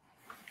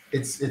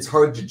 it's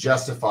hard to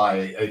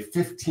justify a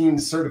 15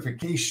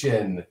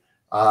 certification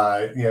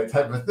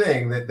type of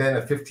thing, that then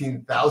a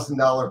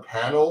 $15,000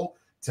 panel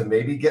to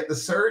maybe get the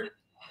cert.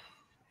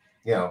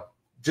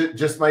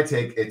 Just my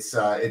take. It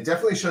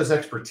definitely shows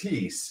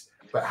expertise.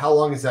 But how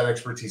long is that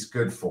expertise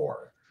good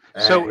for?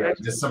 And, so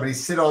does somebody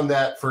sit on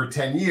that for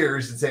 10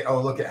 years and say, oh,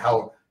 look at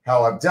how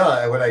I've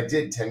done what I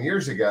did 10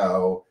 years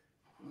ago?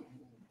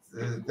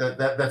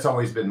 That's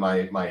always been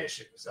my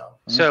issue.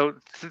 So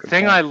the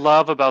thing I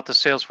love about the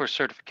Salesforce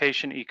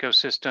certification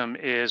ecosystem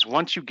is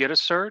once you get a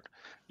cert,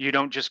 you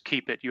don't just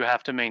keep it. You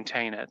have to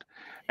maintain it.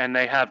 And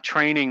they have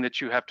training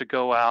that you have to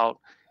go out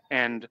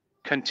and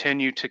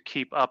continue to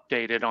keep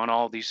updated on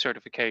all these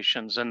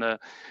certifications. And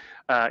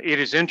it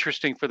is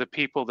interesting for the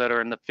people that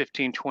are in the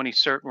 15, 20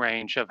 cert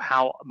range of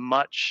how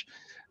much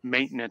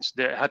maintenance,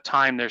 how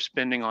time they're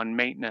spending on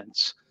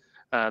maintenance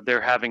they're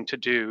having to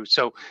do.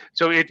 So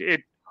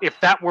if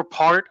that were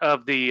part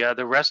of the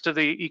rest of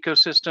the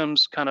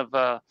ecosystem's kind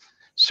of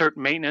cert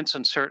maintenance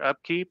and cert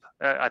upkeep,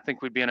 I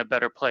think we'd be in a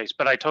better place.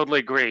 But I totally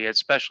agree,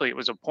 especially it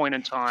was a point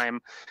in time.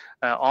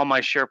 All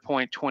my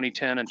SharePoint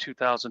 2010 and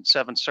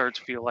 2007 certs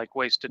feel like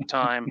wasted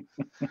time.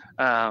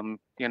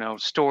 You know,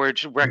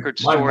 storage, record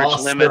storage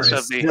limits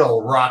of the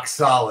still rock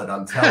solid,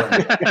 I'm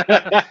telling you.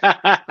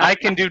 I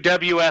can do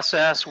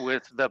WSS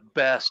with the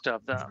best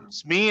of them.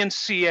 It's me and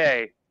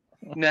CA,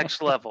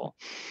 next level.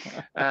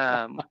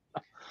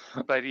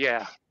 But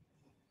yeah.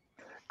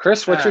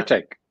 Chris, what's your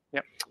take?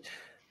 Yep.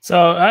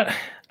 So I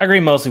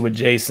agree mostly with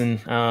Jason.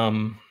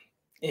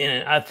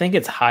 And I think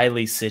it's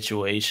highly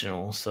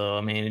situational. So,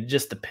 I mean, it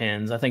just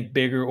depends. I think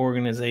bigger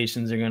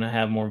organizations are going to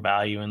have more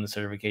value in the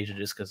certification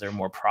just because they're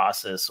more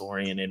process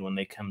oriented when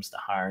it comes to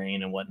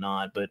hiring and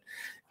whatnot. But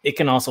it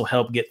can also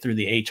help get through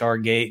the HR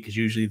gate because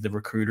usually the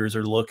recruiters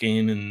are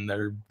looking and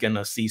they're going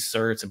to see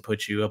certs and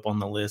put you up on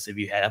the list if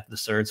you have the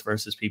certs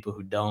versus people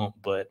who don't.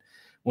 But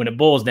when it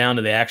boils down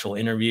to the actual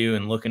interview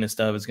and looking at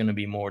stuff, it's going to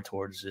be more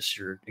towards just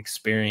your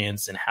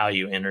experience and how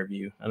you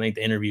interview. I think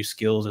the interview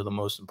skills are the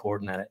most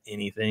important out of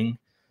anything.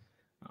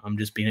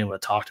 Just being able to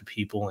talk to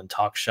people and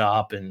talk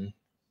shop and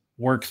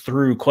work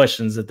through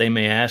questions that they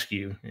may ask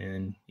you,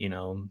 and you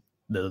know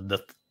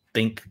the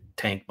think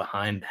tank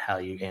behind how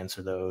you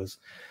answer those.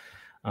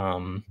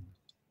 And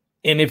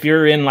if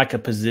you're in like a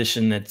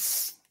position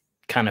that's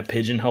kind of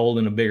pigeonholed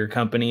in a bigger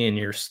company and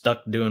you're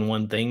stuck doing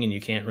one thing and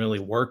you can't really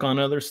work on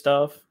other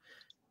stuff,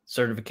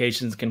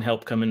 certifications can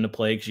help come into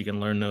play because you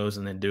can learn those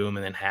and then do them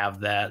and then have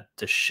that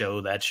to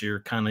show that's your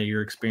kind of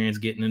your experience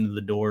getting into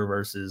the door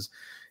versus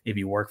if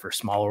you work for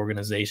small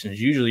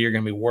organizations, usually you're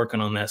going to be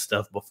working on that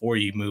stuff before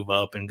you move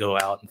up and go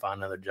out and find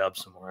another job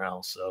somewhere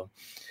else. So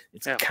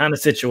it's kind of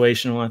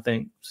situational, I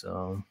think.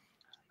 So,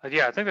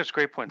 yeah, I think that's a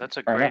great point. That's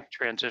a great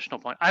transitional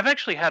point. I've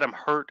actually had them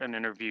hurt an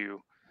interview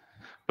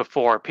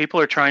before. People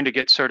are trying to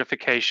get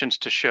certifications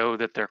to show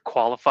that they're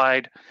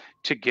qualified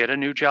to get a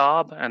new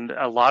job. And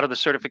a lot of the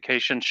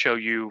certifications show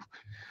you've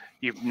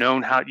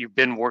known how you've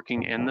been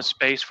working in the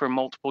space for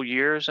multiple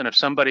years. And if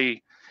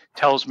somebody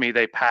tells me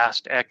they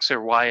passed X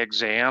or Y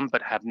exam but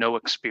have no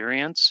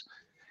experience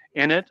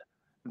in it,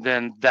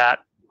 then that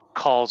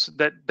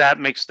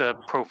makes the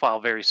profile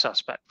very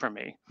suspect for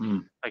me.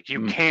 Like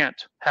you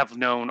can't have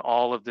known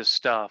all of this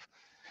stuff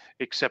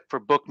except for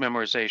book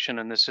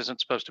memorization, and this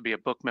isn't supposed to be a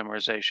book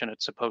memorization.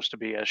 It's supposed to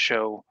be a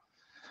show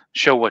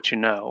what you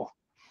know.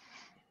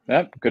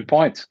 Yep, good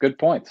points.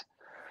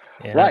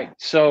 Yeah. Right.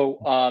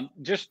 So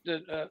just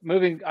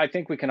moving, I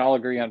think we can all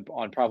agree on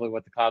probably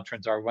what the cloud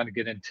trends are. We want to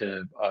get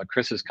into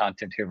Chris's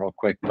content here real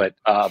quick, but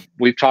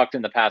we've talked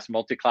in the past,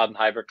 multi-cloud and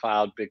hybrid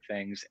cloud, big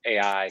things,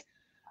 AI,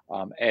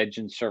 edge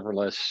and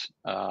serverless,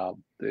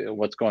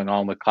 what's going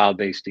on with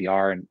cloud-based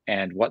DR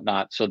and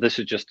whatnot. So this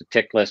is just a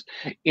tick list.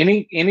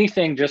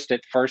 Anything just at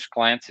first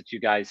glance that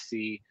you guys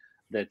see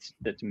that's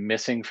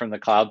missing from the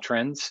cloud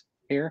trends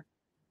here?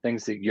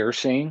 Things that you're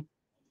seeing?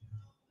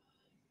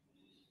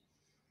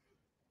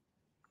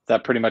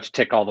 That pretty much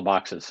tick all the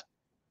boxes.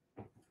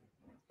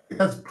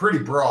 That's pretty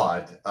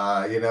broad.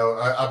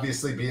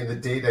 Obviously being the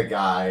data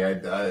guy,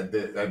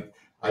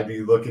 I'd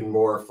be looking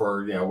more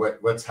for,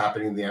 what's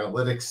happening in the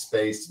analytics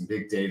space and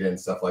big data and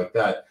stuff like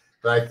that.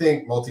 But I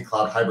think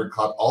multi-cloud, hybrid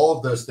cloud, all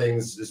of those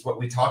things is what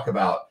we talk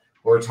about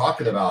when we're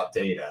talking about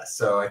data.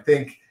 So I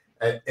think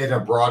in a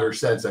broader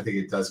sense, I think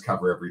it does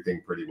cover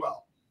everything pretty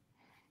well.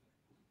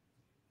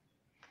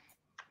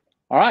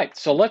 All right,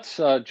 so let's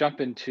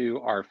jump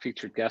into our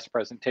featured guest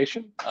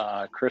presentation.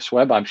 Chris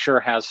Webb, I'm sure,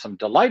 has some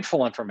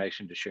delightful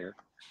information to share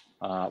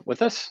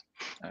with us.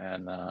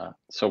 And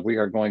so we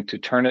are going to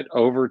turn it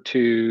over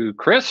to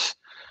Chris.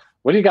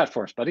 What do you got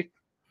for us, buddy?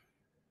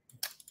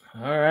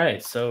 All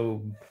right,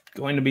 so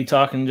going to be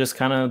talking just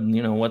kind of,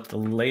 what the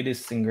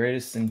latest and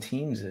greatest in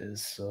Teams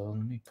is. So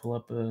let me pull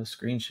up a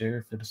screen share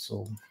if this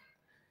will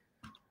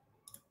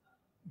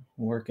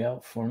work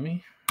out for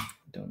me.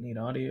 Don't need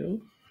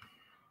audio.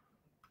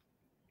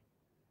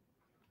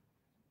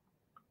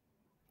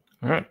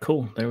 All right,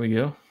 cool. There we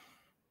go.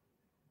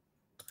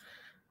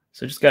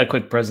 So just got a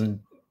quick not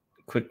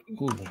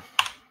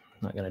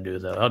going to do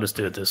that. I'll just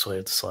do it this way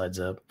with the slides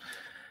up.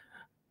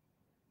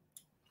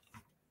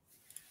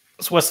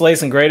 So what's the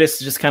latest and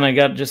greatest? Just kind of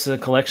got just a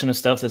collection of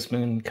stuff that's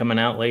been coming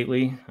out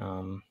lately.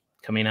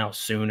 Coming out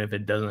soon if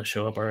it doesn't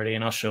show up already.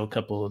 And I'll show a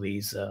couple of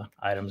these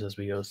items as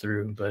we go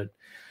through. But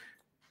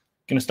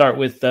going to start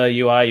with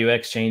UI,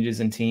 UX changes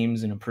in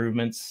Teams and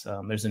improvements.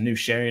 There's a new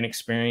sharing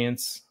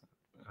experience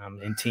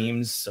in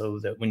Teams, so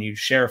that when you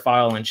share a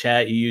file in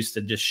chat, you used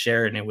to just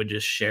share it and it would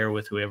just share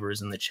with whoever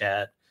is in the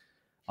chat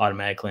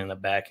automatically in the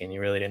back end. You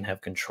really didn't have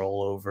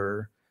control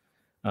over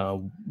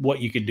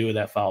what you could do with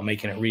that file,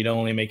 making it read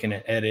only, making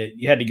it edit.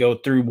 You had to go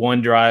through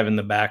OneDrive in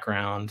the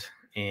background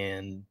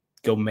and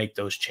go make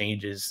those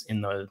changes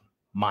in the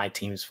My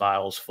Teams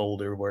files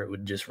folder where it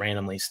would just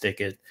randomly stick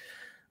it.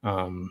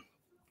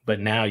 But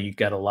now you've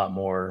got a lot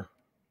more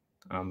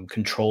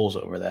controls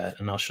over that,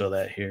 and I'll show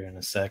that here in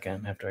a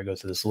second after I go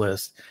through this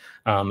list.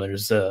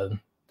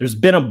 There's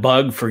been a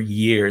bug for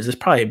years. It's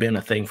probably been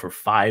a thing for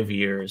 5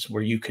 years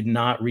where you could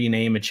not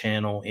rename a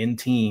channel in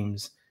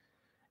Teams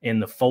in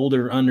the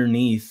folder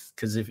underneath,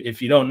 because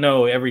if you don't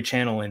know, every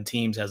channel in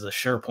Teams has a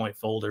SharePoint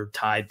folder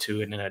tied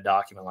to it in a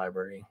document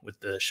library with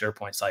the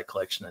SharePoint site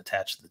collection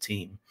attached to the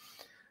team.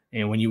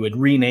 And when you would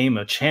rename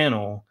a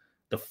channel,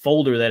 the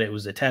folder that it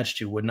was attached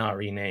to would not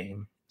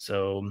rename.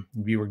 So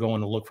if you were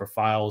going to look for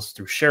files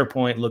through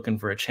SharePoint, looking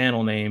for a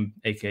channel name,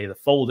 aka the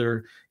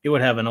folder, it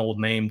would have an old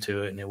name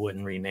to it and it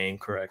wouldn't rename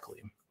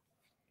correctly.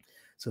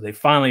 So they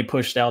finally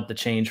pushed out the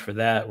change for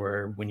that,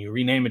 where when you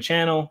rename a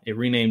channel, it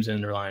renames the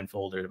underlying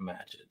folder to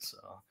match it. So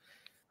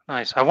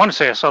nice. I want to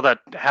say I saw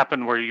that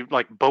happen where you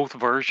like both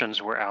versions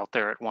were out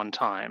there at one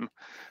time,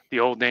 the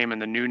old name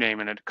and the new name,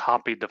 and it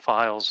copied the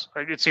files.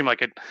 It seemed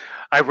like it.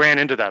 I ran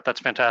into that.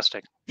 That's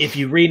fantastic. if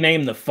you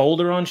rename the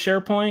folder on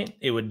SharePoint,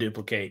 it would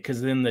duplicate,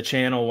 because then the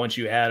channel, once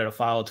you added a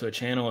file to a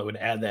channel, it would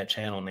add that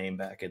channel name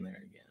back in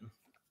there again.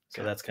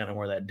 So that's kind of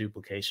where that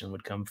duplication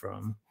would come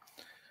from.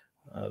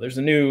 There's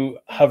a new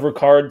hover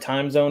card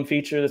time zone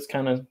feature that's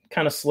kind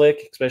of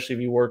slick, especially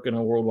if you work in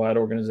a worldwide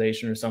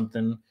organization or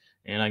something.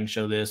 And I can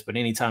show this, but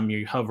anytime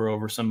you hover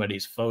over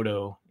somebody's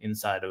photo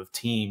inside of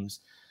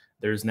Teams,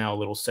 there's now a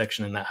little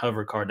section in that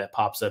hover card that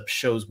pops up,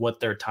 shows what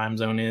their time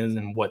zone is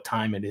and what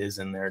time it is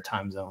in their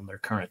time zone, their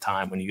current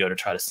time. When you go to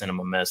try to send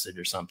them a message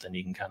or something,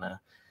 you can kind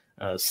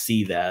of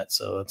see that.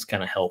 So it's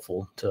kind of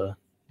helpful to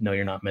know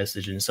you're not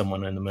messaging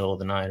someone in the middle of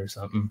the night or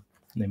something.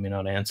 They may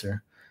not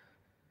answer.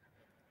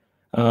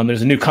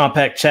 There's a new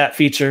compact chat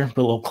feature,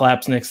 put little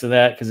claps next to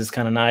that because it's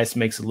kind of nice,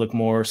 makes it look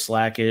more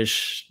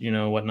Slackish,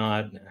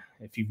 whatnot.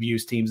 If you've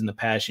used Teams in the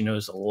past, you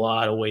notice a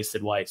lot of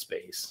wasted white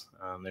space.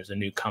 There's a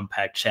new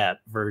compact chat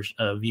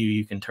view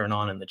you can turn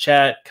on in the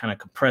chat, kind of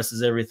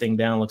compresses everything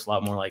down, looks a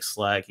lot more like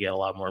Slack. You got a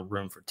lot more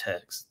room for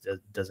text.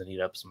 It doesn't eat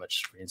up so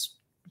much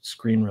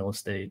screen real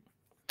estate.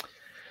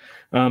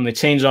 They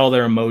changed all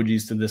their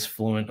emojis to this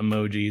fluent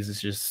emojis. It's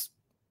just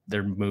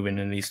they're moving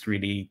in these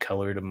 3D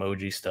colored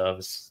emoji stuff.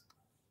 It's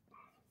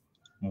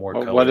more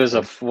what does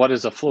a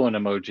fluent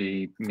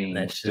emoji mean?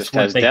 That's just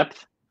has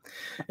depth.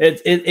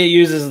 It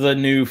uses the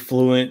new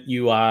Fluent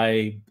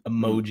UI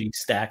emoji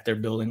stack they're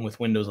building with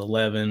Windows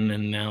 11,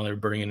 and now they're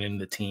bringing it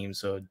into Teams,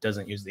 so it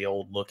doesn't use the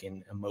old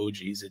looking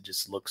emojis. It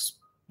just looks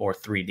more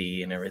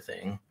 3D and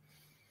everything.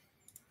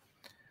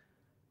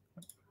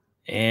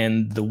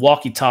 And the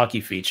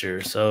walkie-talkie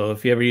feature. So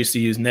if you ever used to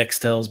use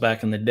Nextels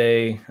back in the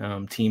day,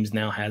 Teams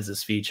now has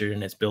this feature,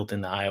 and it's built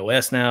into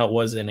iOS now. It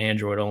was in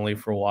Android only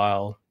for a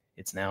while.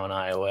 It's now in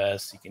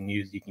iOS.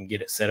 You can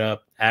get it set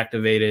up,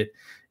 activate it,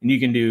 and you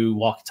can do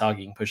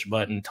walkie-talkie. You can push a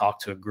button, talk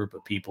to a group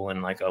of people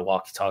in like a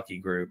walkie-talkie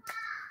group,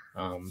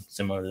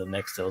 similar to the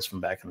Nextels from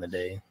back in the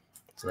day.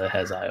 So that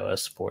has iOS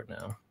support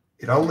now.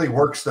 It only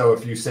works though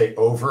if you say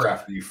over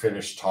after you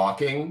finish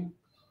talking.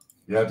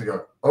 You have to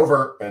go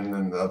over, and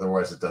then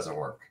otherwise it doesn't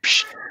work.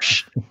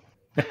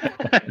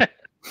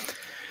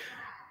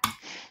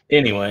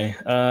 Anyway,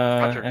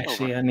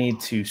 actually, I need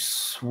to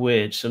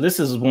switch. So this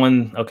is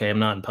one. Okay, I'm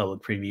not in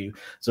public preview.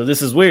 So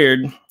this is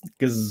weird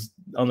because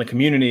on the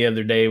community the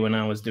other day when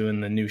I was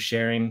doing the new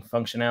sharing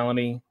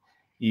functionality,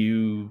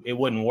 it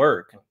wouldn't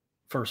work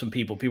for some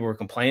people. People were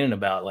complaining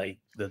about like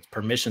the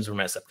permissions were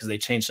messed up because they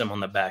changed them on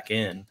the back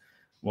end.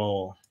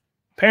 Well,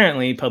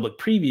 apparently public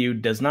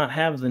preview does not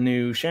have the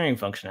new sharing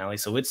functionality.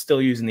 So it's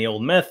still using the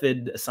old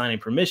method, assigning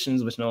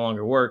permissions, which no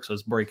longer works. So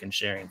it's breaking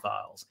sharing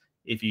files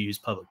if you use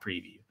public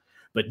preview.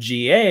 But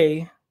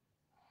GA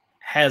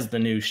has the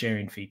new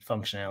sharing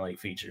functionality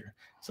feature.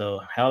 So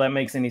how that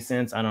makes any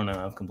sense, I don't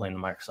know. I've complained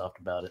to Microsoft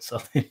about it,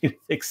 so they need to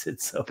fix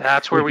it. So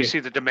that's where we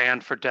see the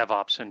demand for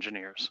DevOps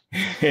engineers.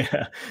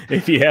 Yeah,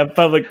 if you have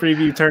public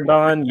preview turned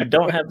on, you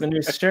don't have the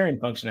new sharing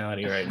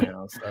functionality right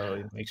now.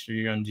 So make sure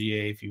you're on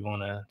GA if you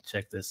want to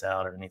check this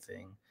out or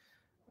anything.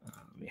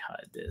 Let me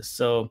hide this.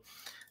 So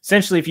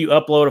essentially, if you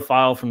upload a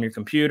file from your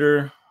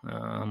computer,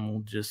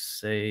 we'll just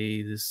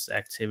say this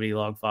activity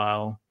log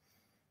file.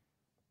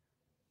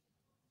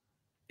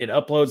 It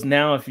uploads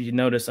now. If you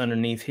notice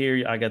underneath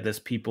here, I got this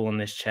people in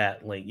this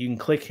chat link. You can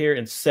click here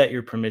and set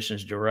your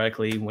permissions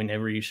directly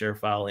whenever you share a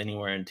file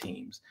anywhere in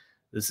Teams.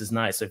 This is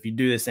nice. So if you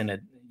do this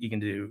you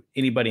can do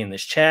anybody in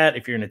this chat.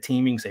 If you're in a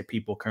team, you can say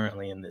people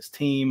currently in this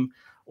team,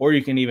 or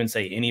you can even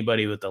say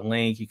anybody with a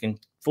link. You can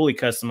fully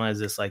customize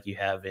this like you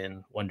have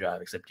in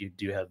OneDrive, except you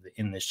do have the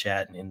in this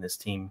chat and in this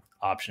team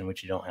option,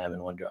 which you don't have in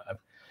OneDrive.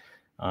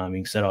 You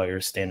can set all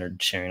your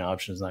standard sharing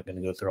options. Not going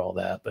to go through all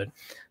that, but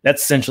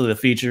that's essentially the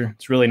feature.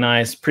 It's really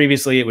nice.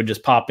 Previously, it would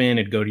just pop in,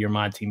 it'd go to your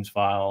My Teams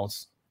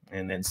files,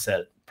 and then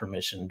set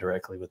permission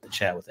directly with the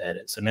chat with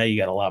edit. So now you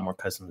got a lot more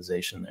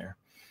customization there.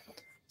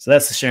 So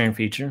that's the sharing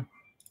feature.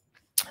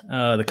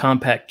 The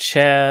compact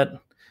chat.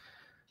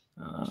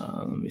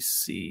 Let me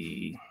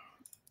see.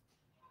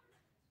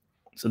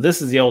 So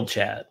this is the old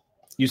chat.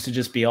 Used to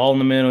just be all in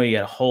the middle. You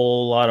got a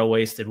whole lot of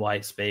wasted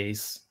white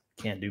space.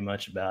 Can't do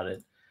much about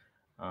it.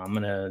 I'm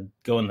going to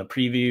go in the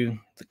preview.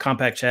 The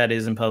compact chat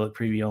is in public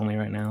preview only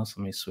right now,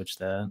 so let me switch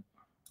that.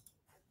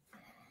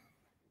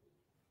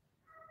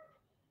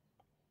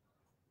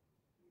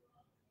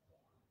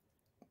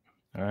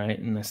 All right,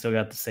 and I still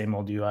got the same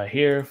old UI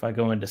here. If I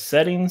go into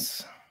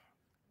settings,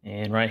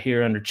 And right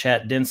here under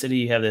chat density,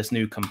 you have this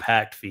new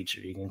compact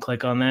feature. You can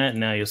click on that, and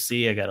now you'll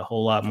see I got a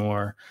whole lot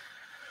more,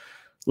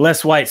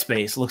 less white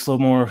space. Looks a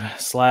little more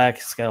slack.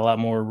 It's got a lot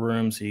more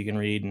room so you can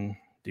read and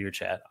do your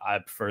chat. I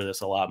prefer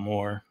this a lot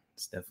more.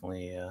 It's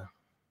definitely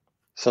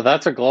So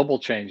that's a global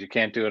change. You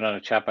can't do it on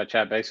a chat by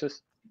chat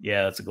basis?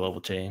 Yeah, that's a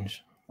global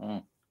change.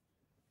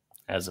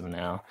 As of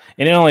now.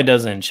 And it only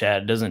does it in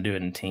chat. It doesn't do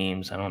it in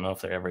Teams. I don't know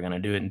if they're ever going to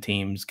do it in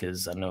Teams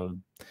because I know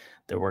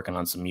they're working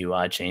on some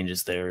UI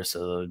changes there.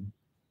 So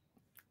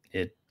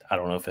I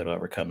don't know if it'll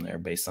ever come there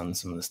based on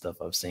some of the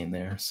stuff I've seen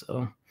there.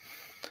 So,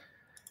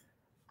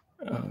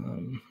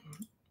 all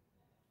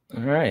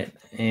right.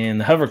 And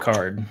the hover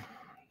card.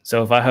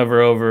 So if I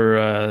hover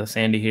over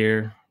Sandy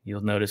here,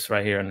 you'll notice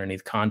right here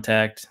underneath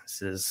contact, it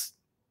says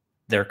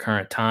their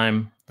current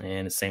time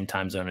and the same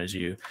time zone as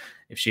you.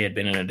 If she had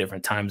been in a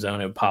different time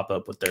zone, it would pop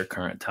up with their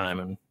current time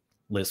and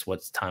list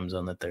what's time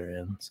zone that they're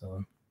in.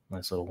 So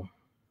nice little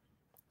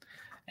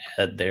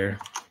ad there.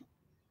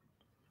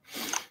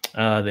 The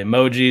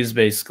emojis,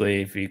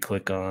 basically, if you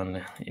click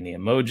on any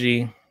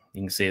emoji,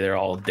 you can see they're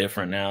all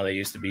different now. They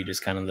used to be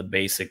just kind of the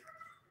basic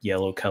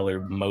yellow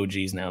colored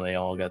emojis. Now they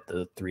all got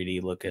the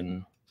 3D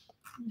looking,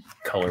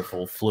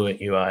 colorful,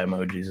 fluent UI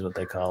emojis is what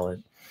they call it.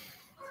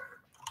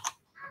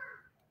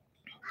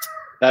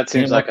 That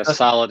seems like a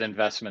solid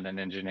investment in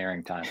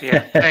engineering time. Yeah,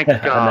 thank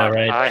God. I know,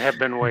 right? I have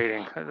been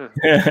waiting.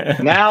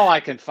 Now I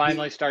can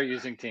finally start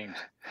using Teams.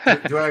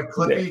 Do I have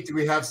Clippy? Do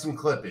we have some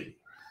Clippy?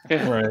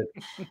 Right.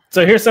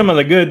 So here's some of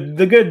the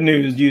good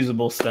news,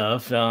 usable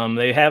stuff.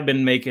 They have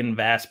been making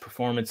vast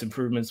performance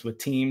improvements with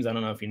Teams. I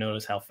don't know if you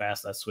noticed how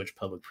fast I switched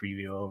public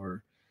preview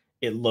over.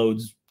 It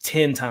loads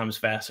 10 times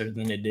faster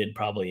than it did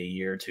probably a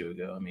year or two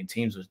ago. I mean,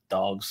 Teams was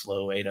dog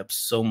slow, ate up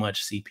so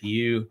much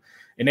CPU,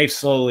 and they've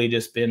slowly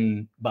just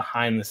been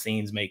behind the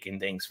scenes making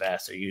things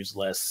faster, use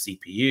less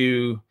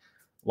CPU,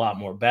 a lot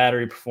more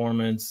battery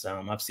performance.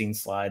 I've seen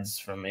slides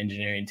from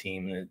engineering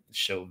team that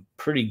show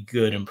pretty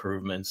good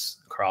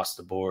improvements across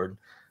the board.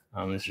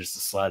 It's just a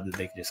slide that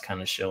they just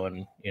kind of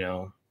showing,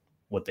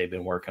 what they've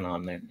been working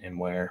on and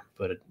where,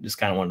 but I just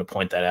kind of wanted to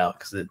point that out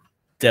because it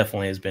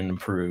definitely has been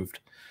improved.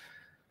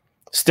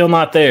 Still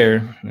not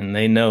there, and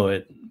they know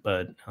it,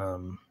 but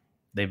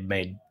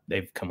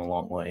they've come a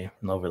long way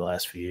over the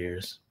last few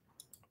years.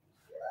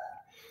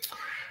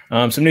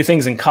 Some new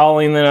things in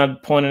calling that I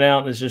pointed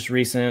out that's just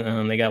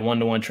recent. They got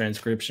one-to-one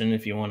transcription.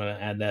 If you want to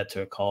add that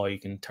to a call, you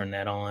can turn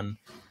that on.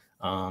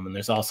 And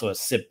there's also a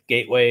SIP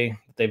gateway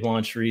that they've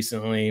launched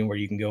recently where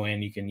you can go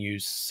in. You can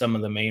use some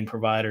of the main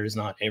providers,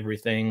 not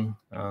everything,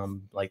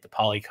 like the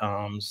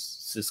Polycoms,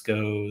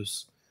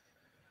 Cisco's,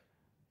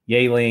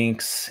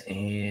 Yealinks,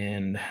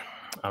 and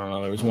I don't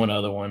know, there was one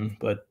other one,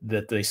 but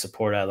that they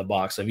support out of the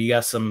box. So if you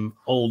got some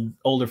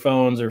older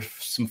phones or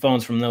some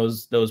phones from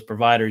those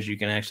providers, you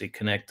can actually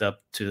connect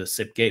up to the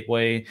SIP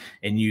gateway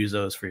and use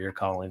those for your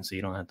calling. So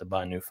you don't have to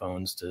buy new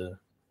phones to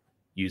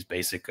use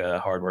basic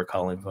hardware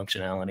calling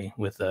functionality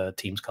with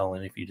Teams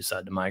calling if you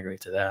decide to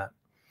migrate to that.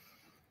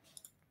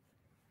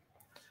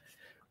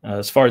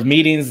 As far as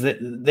meetings,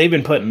 they've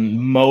been putting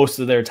most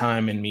of their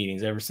time in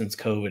meetings ever since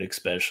COVID,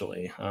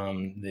 especially.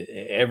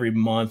 Every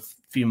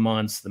few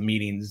months, the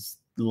meetings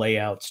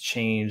layouts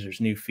change. There's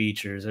new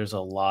features. There's a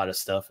lot of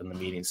stuff in the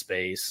meeting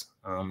space.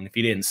 If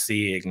you didn't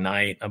see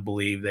Ignite, I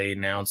believe they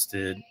announced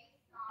it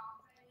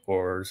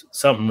or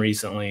something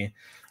recently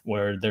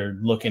where they're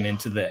looking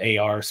into the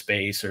AR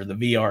space or the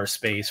VR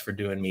space for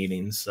doing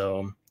meetings.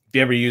 So if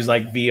you ever use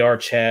like VR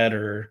chat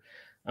or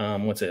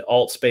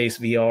Alt Space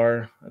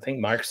VR, I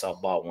think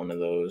Microsoft bought one of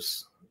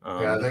those.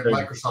 Yeah, I think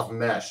Microsoft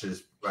Mesh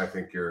is, I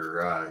think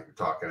you're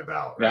talking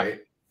about,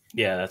 right?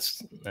 Yeah,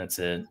 that's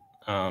it.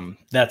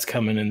 That's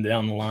coming in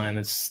down the line.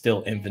 It's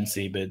still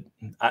infancy, but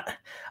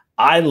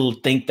I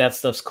think that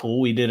stuff's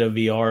cool. We did a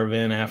VR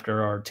event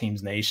after our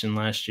Teams Nation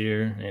last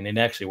year, and it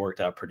actually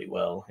worked out pretty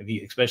well.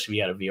 Especially if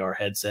you had a VR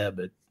headset,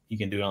 but you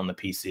can do it on the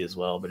PC as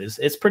well. But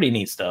it's pretty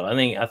neat stuff. I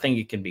think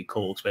it can be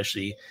cool,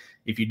 especially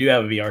if you do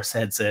have a VR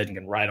headset and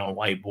can write on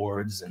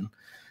whiteboards and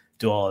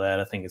do all of that.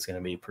 I think it's going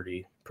to be a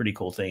pretty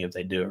cool thing if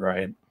they do it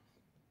right.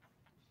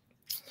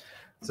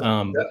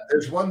 So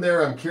there's one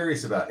there I'm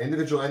curious about.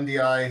 Individual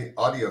NDI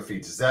audio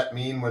feeds. Does that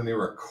mean when they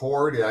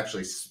record, it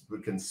actually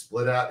can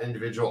split out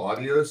individual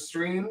audio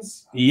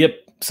streams? Yep.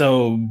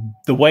 So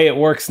the way it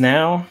works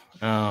now,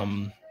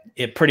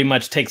 it pretty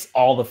much takes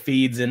all the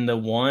feeds into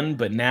one,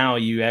 but now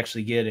you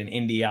actually get an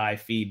NDI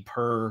feed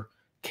per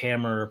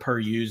camera or per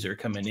user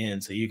coming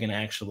in. So you can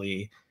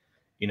actually,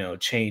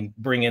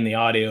 bring in the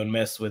audio and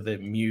mess with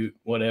it, mute,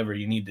 whatever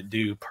you need to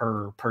do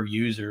per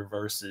user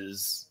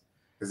versus...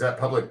 Is that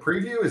public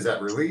preview? Is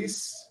that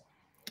release?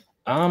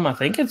 I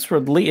think it's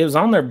released. It was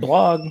on their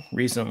blog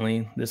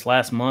recently, this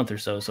last month or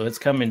so. So it's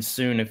coming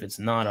soon if it's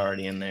not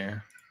already in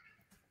there.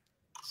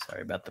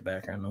 Sorry about the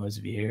background noise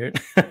if you hear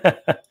it.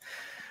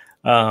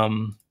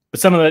 But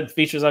some of the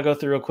features I'll go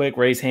through real quick.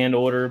 Raise hand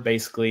order.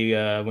 Basically,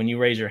 when you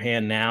raise your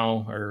hand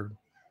now or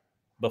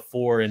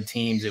before in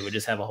Teams, it would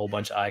just have a whole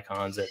bunch of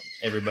icons that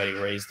everybody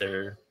raised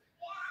their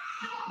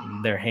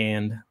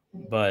hand.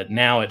 but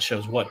now it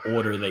shows what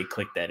order they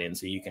click that in.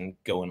 So you can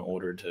go in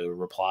order to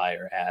reply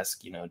or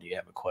ask, do you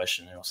have a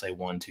question? And it'll say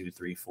 1, 2,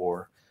 3,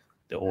 4,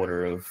 the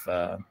order of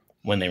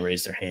when they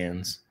raise their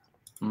hands.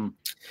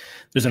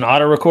 There's an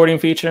auto recording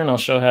feature, and I'll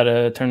show how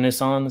to turn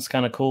this on. It's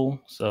kind of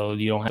cool. So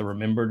you don't have to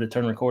remember to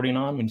turn recording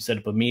on. When you set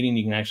up a meeting,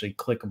 you can actually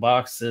click a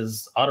box that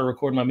says auto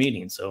record my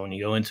meeting. So when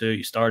you go into it,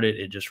 you start it,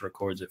 it just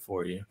records it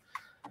for you.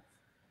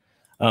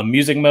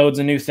 Music mode's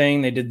a new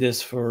thing. They did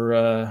this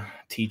for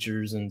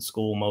teachers in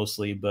school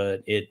mostly,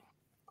 but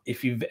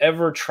if you've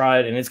ever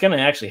tried, and it's going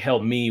to actually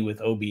help me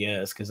with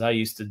OBS, because I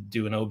used to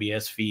do an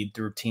OBS feed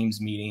through Teams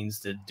meetings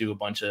to do a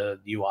bunch of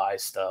UI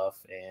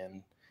stuff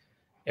and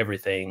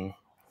everything,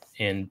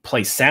 and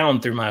play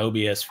sound through my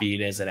OBS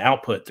feed as an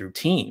output through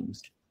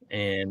Teams.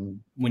 And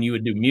when you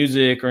would do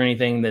music or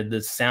anything, that the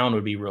sound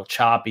would be real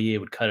choppy. It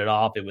would cut it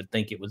off. It would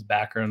think it was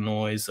background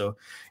noise. So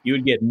you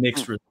would get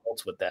mixed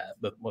results with that.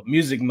 But what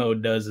music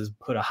mode does is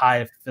put a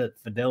high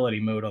fidelity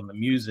mode on the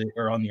music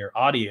or on your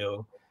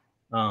audio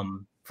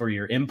for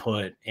your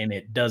input, and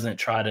it doesn't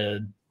try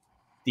to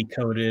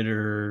decode it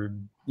or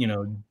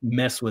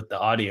mess with the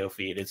audio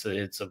feed. It's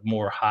a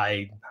more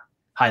high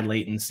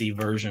latency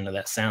version of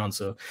that sound.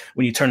 So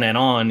when you turn that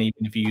on,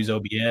 even if you use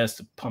OBS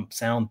to pump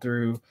sound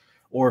through,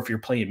 or if you're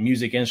playing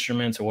music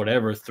instruments or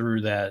whatever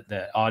through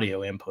that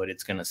audio input,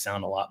 it's going to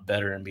sound a lot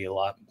better and be a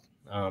lot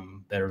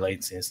better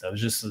latency and stuff.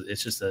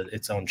 It's just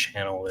its own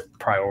channel that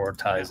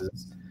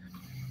prioritizes.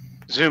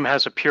 Zoom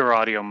has a pure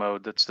audio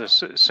mode that's the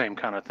same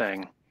kind of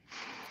thing.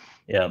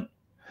 Yeah.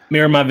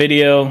 Mirror my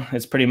video.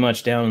 It's pretty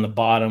much down in the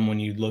bottom. When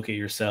you look at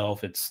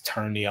yourself, it's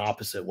turned the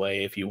opposite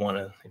way. If you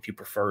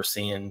prefer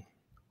seeing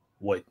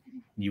what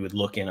you would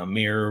look in a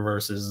mirror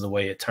versus the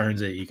way it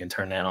turns it, you can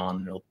turn that on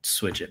and it'll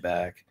switch it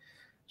back.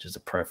 Just a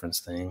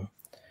preference thing.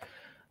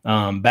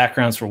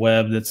 Backgrounds for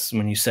Webb. That's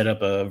when you set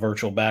up a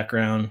virtual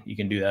background. You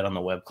can do that on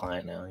the web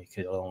client now. You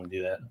could only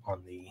do that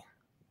on the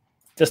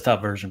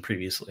desktop version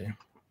previously.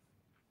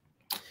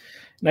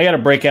 And I got a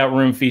breakout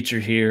room feature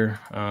here.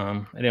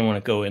 I didn't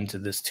want to go into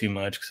this too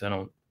much because I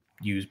don't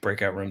use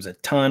breakout rooms a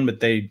ton,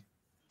 but they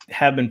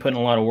have been putting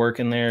a lot of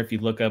work in there. If you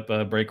look up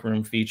break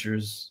room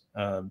features,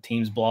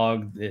 Teams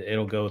blog,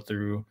 it'll go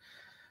through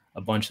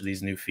a bunch of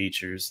these new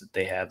features that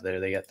they have there.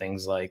 They got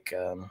things like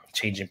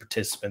changing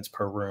participants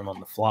per room on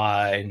the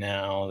fly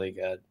now. They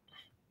got.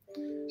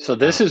 So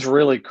this is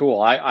really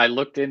cool. I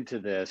looked into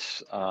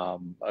this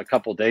a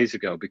couple days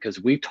ago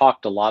because we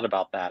talked a lot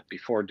about that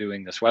before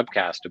doing this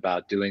webcast,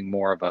 about doing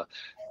more of a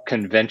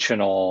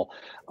conventional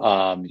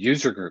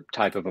user group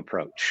type of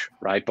approach,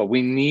 right? But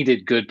we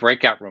needed good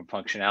breakout room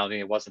functionality.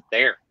 It wasn't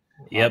there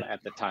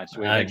at the time.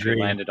 So we actually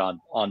landed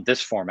on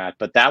this format,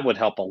 but that would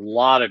help a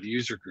lot of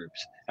user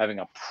groups having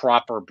a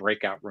proper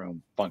breakout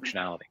room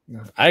functionality.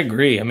 I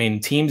agree. I mean,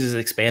 Teams has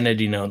expanded,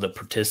 the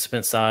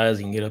participant size.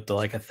 You can get up to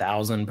like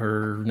 1,000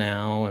 per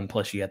now. And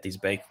plus you got these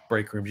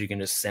break rooms. You can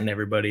just send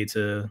everybody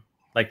to,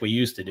 like we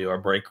used to do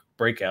our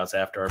breakouts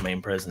after our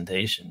main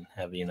presentation,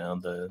 have,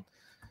 the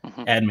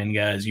admin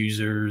guys,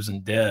 users,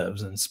 and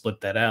devs, and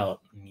split that out.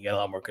 And you got a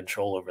lot more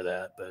control over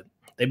that, but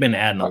they've been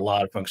adding a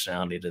lot of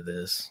functionality to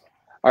this.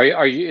 Are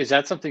you? Is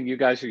that something you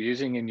guys are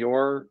using in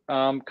your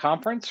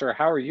conference, or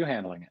how are you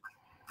handling it?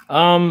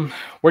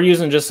 We're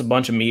using just a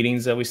bunch of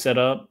meetings that we set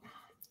up,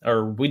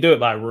 or we do it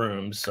by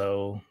rooms.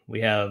 So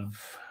we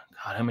have,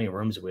 how many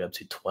rooms are we up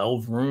to?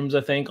 12 rooms,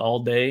 I think, all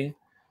day.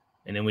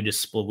 And then we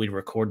just split. We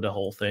record the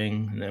whole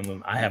thing, and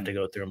then I have to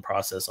go through and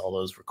process all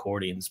those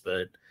recordings.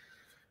 But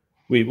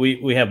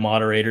we have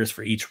moderators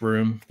for each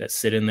room that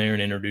sit in there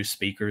and introduce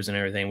speakers and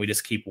everything. We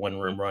just keep one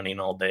room running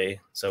all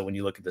day. So when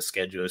you look at the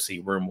schedule, you see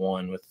room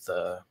 1 with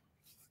the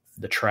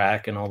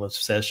track and all those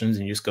sessions,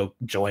 and you just go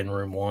join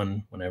room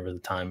 1 whenever the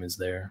time is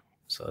there.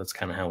 So that's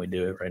kind of how we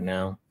do it right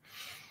now.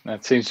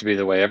 That seems to be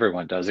the way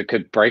everyone does it.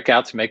 Could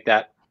breakouts make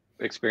that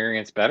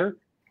experience better?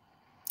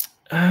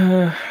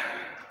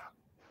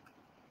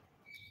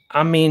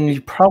 I mean,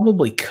 you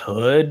probably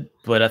could,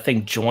 but I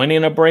think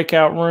joining a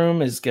breakout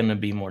room is going to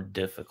be more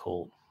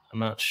difficult. I'm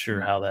not sure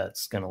how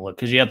that's going to look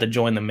because you have to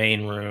join the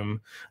main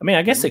room. I mean,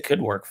 I guess it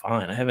could work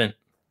fine. I haven't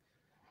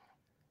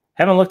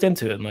looked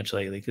into it much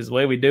lately because the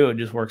way we do it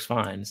just works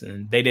fine.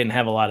 And they didn't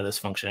have a lot of this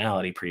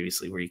functionality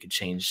previously where you could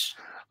change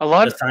a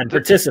lot of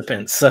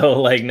participants. So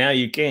like now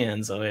you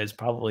can. So it's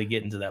probably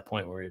getting to that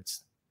point where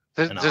it's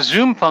the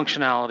Zoom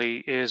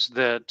functionality is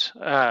that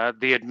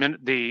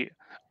the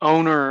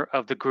owner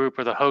of the group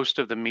or the host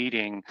of the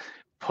meeting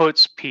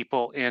puts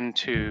people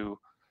into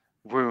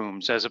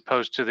rooms as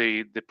opposed to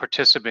the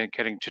participant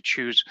getting to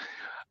choose.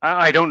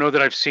 I don't know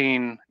that I've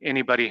seen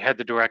anybody head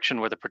the direction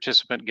where the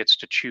participant gets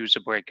to choose a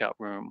breakout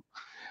room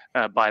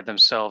by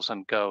themselves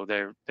and go.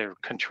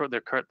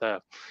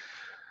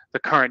 The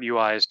current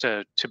UI is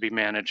to be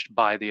managed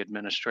by the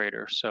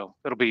administrator. So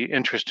it'll be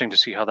interesting to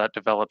see how that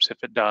develops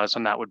if it does,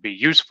 and that would be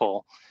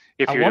useful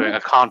if you're doing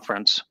a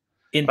conference.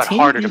 But Teams,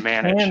 harder to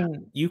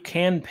manage. You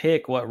can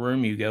pick what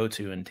room you go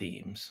to in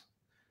Teams.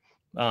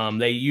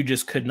 You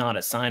just could not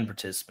assign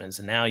participants,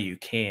 and now you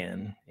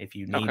can if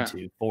you need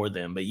to for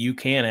them. But you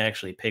can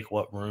actually pick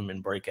what room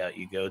and breakout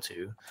you go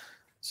to.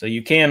 So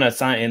you can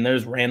assign, and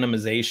there's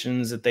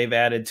randomizations that they've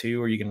added to,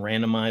 where you can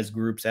randomize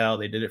groups out.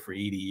 They did it for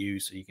EDU,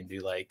 so you can do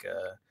like,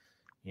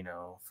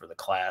 for the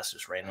class,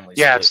 just randomly.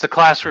 Yeah, it's the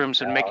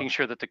classrooms and out. making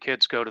sure that the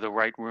kids go to the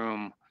right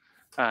room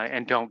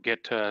and don't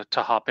get to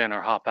hop in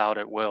or hop out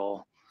at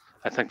will.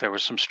 I think there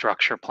was some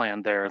structure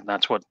planned there, and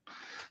that's where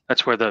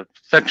the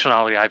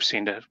functionality I've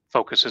seen to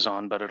focuses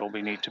on. But it'll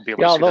be neat to be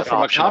able to see although that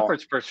from optional. a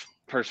conference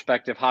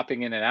perspective,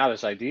 hopping in and out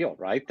is ideal,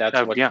 right?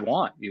 That's what you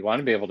want. You want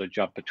to be able to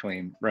jump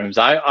between rooms.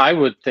 I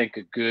would think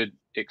a good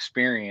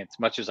experience,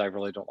 much as I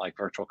really don't like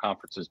virtual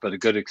conferences, but a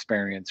good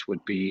experience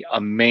would be a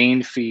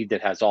main feed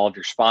that has all of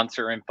your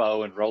sponsor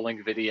info and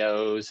rolling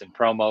videos and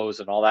promos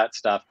and all that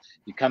stuff.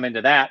 You come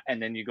into that,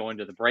 and then you go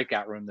into the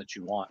breakout room that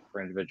you want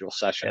for individual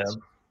sessions.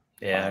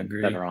 Yeah, I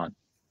agree. That are on.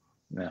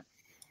 Yeah.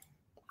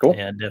 Cool.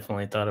 Yeah,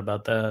 definitely thought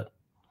about that.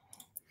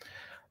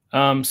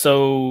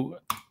 So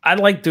I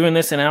like doing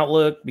this in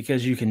Outlook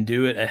because you can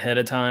do it ahead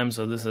of time.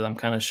 So I'm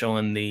kind of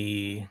showing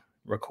the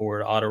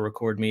auto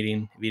record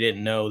meeting. If you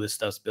didn't know, this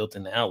stuff's built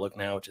into Outlook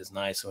now, which is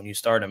nice. So when you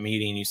start a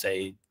meeting, you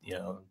say,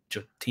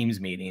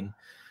 Teams meeting,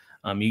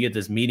 you get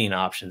this meeting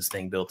options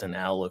thing built into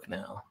Outlook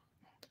now.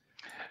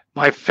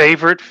 My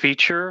favorite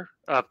feature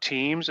of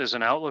Teams is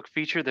an Outlook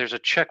feature. There's a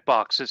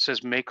checkbox that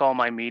says make all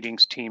my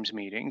meetings Teams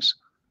meetings.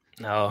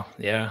 Oh,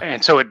 yeah.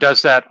 And so it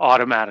does that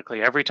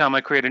automatically. Every time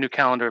I create a new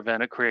calendar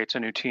event, it creates a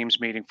new Teams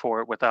meeting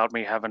for it without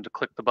me having to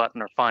click the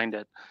button or find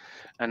it.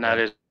 And that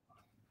is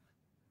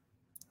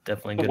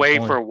definitely good away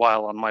point. for a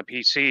while on my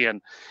PC.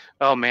 And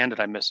oh man, did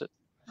I miss it.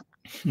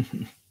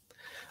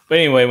 But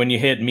anyway, when you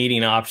hit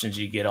meeting options,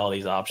 you get all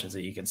these options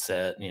that you can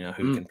set,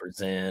 who can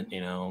present,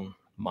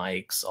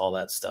 mics, all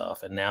that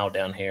stuff. And now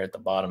down here at the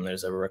bottom,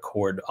 there's a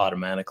record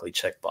automatically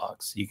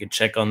checkbox. You could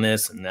check on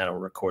this and that'll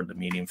record the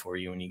meeting for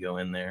you when you go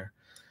in there.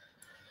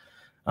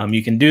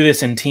 You can do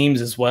this in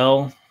Teams as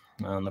well.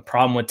 The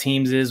problem with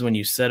Teams is when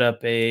you set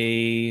up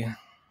a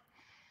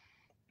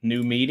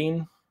new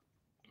meeting,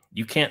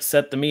 you can't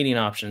set the meeting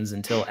options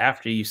until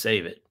after you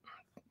save it.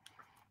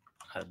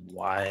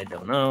 Why, I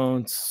don't know.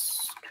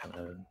 It's kind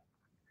of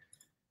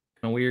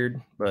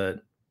weird,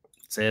 but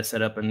say I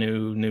set up a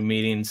new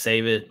meeting,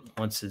 save it.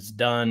 Once it's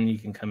done, you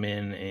can come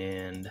in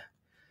and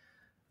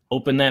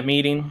open that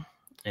meeting,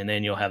 and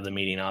then you'll have the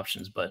meeting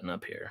options button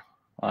up here.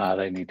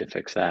 They need to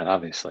fix that,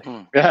 obviously.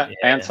 Yeah.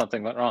 And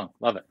something went wrong.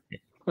 Love it.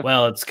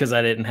 Well, it's because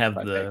I didn't have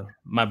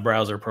my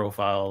browser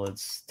profile.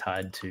 It's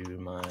tied to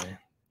my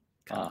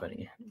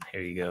company.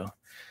 Here you go.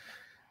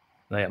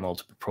 I got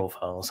multiple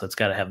profiles, so it's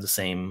got to have the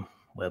same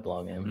web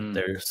login.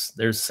 There's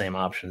the same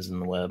options in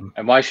the web.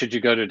 And why should you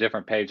go to a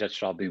different page? That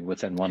should all be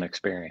within one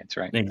experience,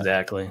 right?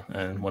 Exactly. I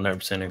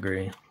 100%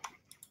 agree.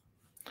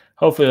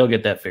 Hopefully they'll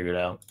get that figured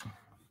out.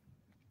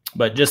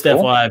 But just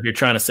FYI, if you're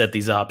trying to set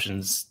these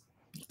options,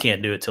 you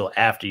can't do it till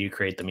after you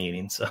create the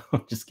meeting. So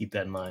just keep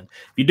that in mind.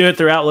 If you do it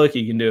through Outlook,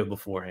 you can do it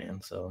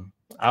beforehand. So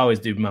I always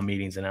do my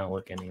meetings in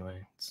Outlook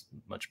anyway. It's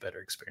a much better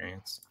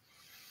experience.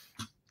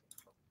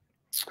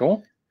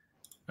 Cool.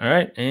 All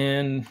right.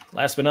 And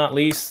last but not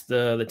least,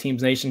 the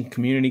Teams Nation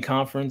Community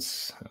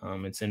Conference.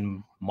 It's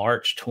in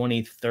March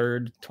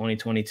 23rd,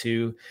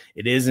 2022.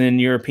 It is in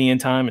European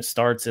time. It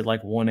starts at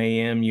like 1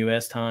 a.m.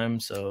 U.S. time.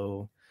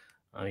 So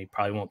you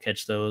probably won't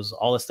catch those.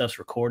 All the stuff's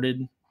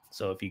recorded.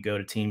 So if you go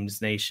to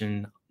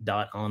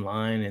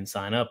teamsnation.online and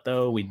sign up,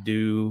 though, we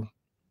do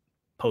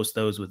post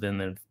those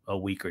within a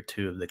week or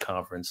two of the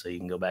conference. So you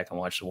can go back and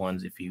watch the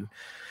ones if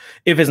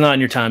it's not in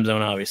your time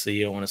zone. Obviously,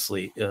 you don't want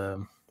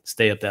to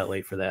stay up that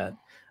late for that.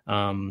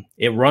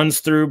 It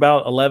runs through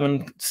about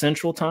 11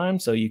 Central Time,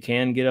 so you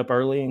can get up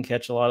early and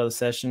catch a lot of the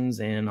sessions,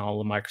 and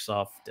all the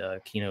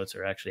Microsoft keynotes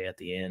are actually at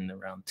the end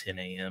around 10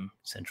 a.m.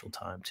 Central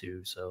Time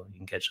too, so you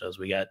can catch those.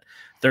 We got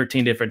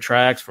 13 different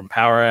tracks from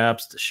Power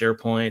Apps to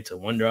SharePoint to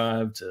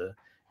OneDrive to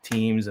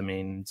Teams. I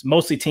mean, it's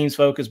mostly Teams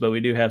focused, but we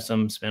do have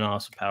some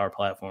spinoffs of Power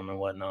Platform and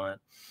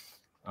whatnot.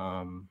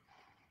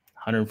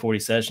 140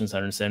 sessions,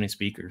 170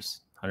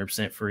 speakers,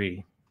 100%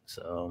 free.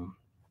 So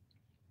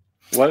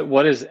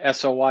what is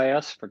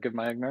SOYS? Forgive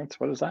my ignorance.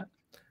 What is that?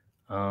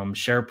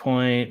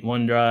 SharePoint,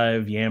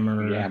 OneDrive,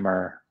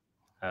 Yammer,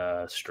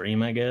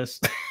 Stream, I guess.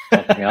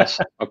 Something else.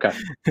 Okay,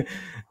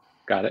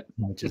 got it.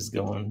 Which is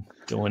going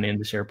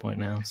into SharePoint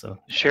now. So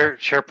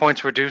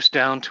SharePoint's reduced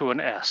down to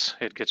an S.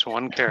 It gets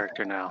one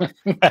character now.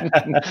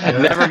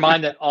 Never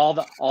mind that all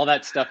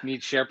that stuff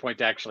needs SharePoint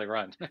to actually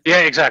run. Yeah,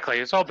 exactly.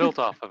 It's all built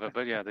off of it,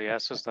 but yeah, the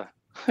S is the.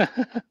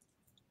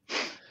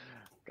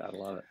 Gotta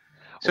love it.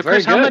 So,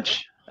 Chris, how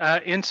much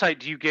insight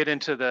do you get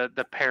into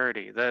the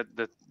parity?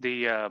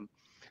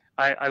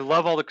 I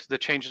love all the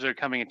changes that are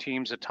coming in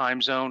Teams, the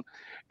time zone,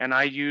 and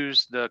I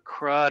use the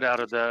CRUD out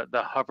of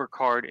the hover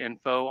card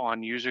info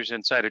on users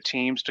inside of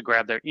Teams to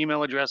grab their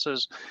email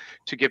addresses,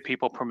 to give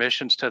people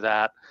permissions to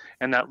that.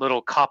 And that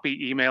little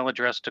copy email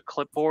address to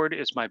clipboard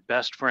is my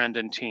best friend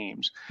in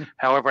Teams.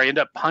 However, I end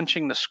up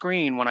punching the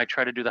screen when I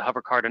try to do the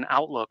hover card in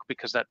Outlook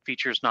because that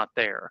feature is not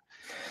there.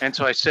 And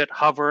so I sit,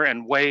 hover,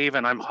 and wave,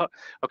 and I'm,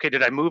 okay,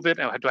 did I move it?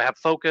 Do I have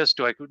focus?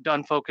 Do I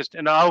unfocused?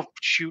 And oh,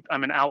 shoot,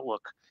 I'm in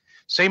Outlook.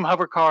 Same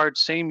hover card,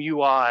 same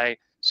UI,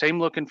 same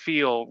look and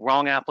feel,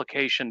 wrong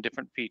application,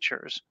 different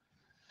features.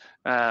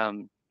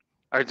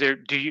 Are there?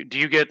 Do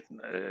you get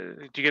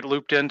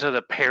looped into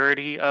the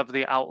parity of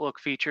the Outlook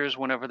features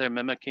whenever they're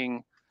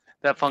mimicking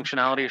that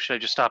functionality, or should I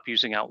just stop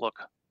using Outlook?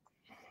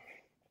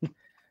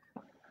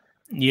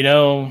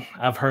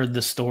 I've heard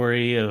the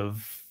story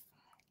of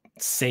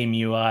same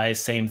UI,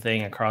 same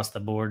thing across the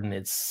board, and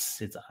it's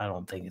I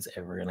don't think it's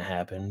ever going to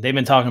happen. They've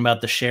been talking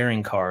about the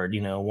sharing card,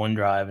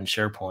 OneDrive and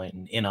SharePoint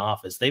and in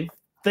Office.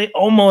 They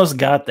almost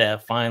got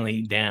that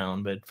finally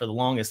down, but for the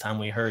longest time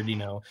we heard,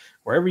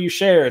 wherever you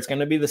share, it's going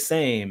to be the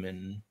same,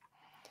 and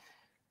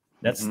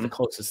that's the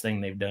closest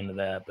thing they've done to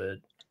that. But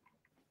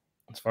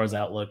as far as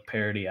Outlook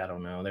parity, I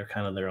don't know. They're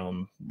kind of their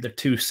own. They're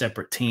two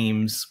separate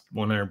teams,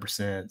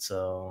 100%.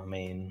 So I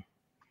mean,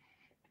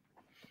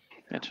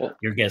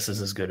 your guess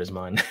is as good as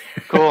mine.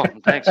 Cool.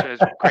 Thanks.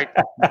 It's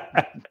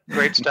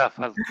great stuff.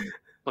 I'm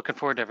looking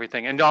forward to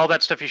everything. And all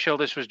that stuff you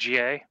showed us was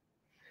GA?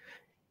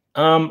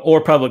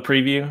 Or public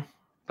preview.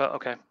 But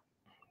okay.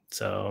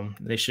 So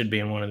they should be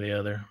in one or the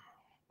other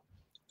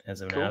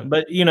as of now.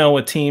 But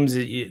with Teams,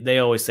 they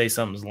always say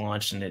something's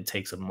launched and it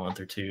takes a month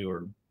or 2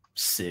 or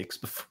 6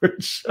 before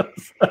it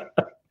shows up.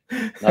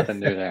 Nothing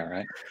new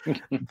there,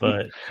 right?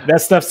 But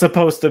that stuff's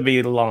supposed to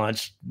be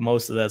launched.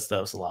 Most of that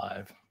stuff's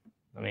live.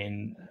 I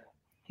mean,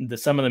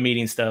 some of the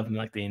meeting stuff,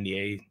 like the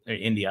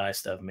NDI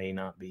stuff, may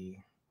not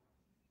be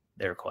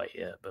there quite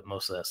yet, but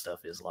most of that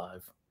stuff is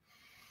live.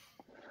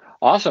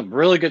 Awesome.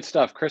 Really good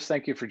stuff. Chris,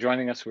 thank you for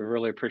joining us. We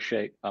really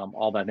appreciate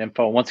all that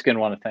info. Once again,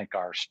 want to thank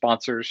our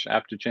sponsors,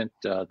 Aptigent,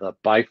 the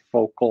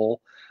Bifocal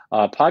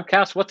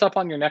podcast. What's up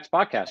on your next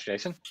podcast,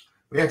 Jason?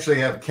 We actually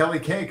have Kelly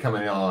Kay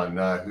coming on,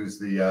 who's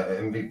the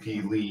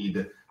MVP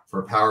lead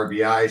for Power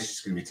BI. She's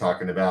going to be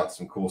talking about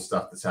some cool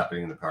stuff that's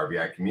happening in the Power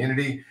BI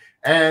community.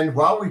 And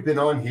while we've been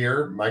on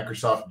here,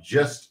 Microsoft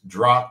just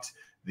dropped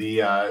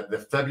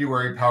the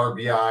February Power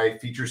BI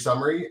feature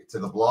summary to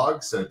the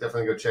blog. So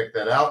definitely go check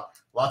that out.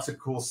 Lots of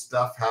cool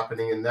stuff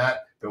happening in that.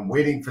 Been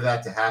waiting for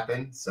that to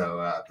happen.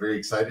 So very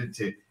excited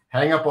to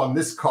hang up on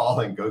this call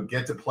and go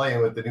get to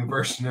playing with the new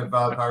version of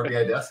Power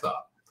BI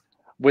Desktop.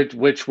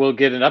 Which we'll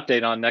get an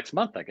update on next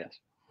month, I guess.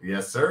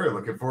 Yes, sir.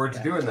 Looking forward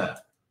to doing that.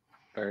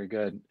 Very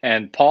good.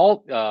 And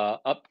Paul,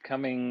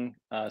 upcoming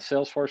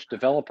Salesforce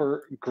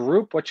developer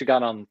group, what you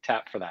got on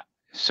tap for that?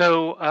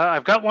 So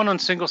I've got one on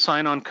single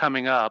sign-on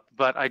coming up,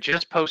 but I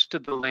just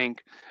posted the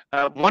link.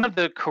 One of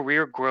the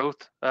career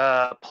growth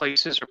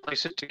places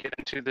to get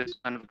into this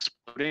kind of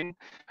exploding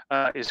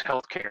is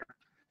healthcare.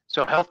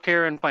 So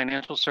healthcare and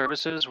financial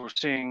services, we're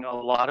seeing a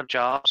lot of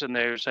jobs, and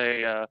there's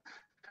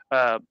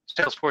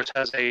Salesforce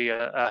has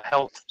a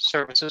health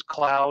services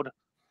cloud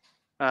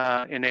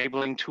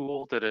enabling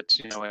tool that it's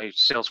a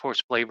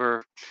Salesforce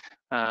flavor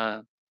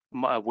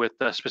with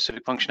a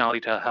specific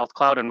functionality to Health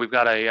Cloud, and we've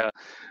got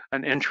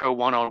an intro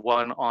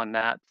one-on-one on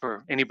that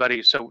for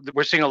anybody. So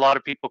we're seeing a lot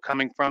of people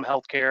coming from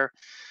healthcare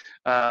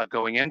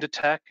going into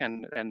tech,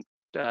 and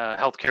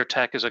healthcare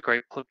tech is a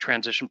great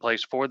transition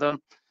place for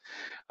them.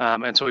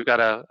 And so we've got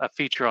a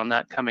feature on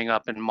that coming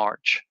up in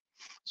March.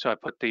 So I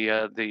put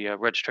the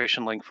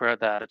registration link for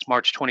that. It's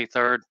March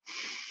 23rd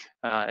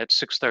at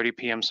 6:30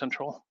 p.m.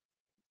 Central.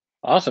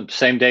 Awesome.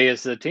 Same day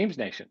as the Teams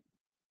Nation.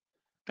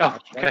 Oh,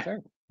 okay.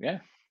 Yeah,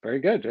 very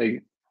good.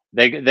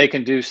 They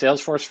can do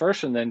Salesforce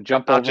first and then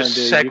jump over. I'll just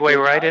segue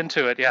right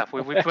into it. Yeah,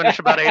 we finish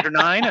about 8 or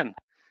 9 and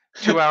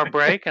 2-hour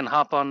break and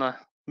hop on the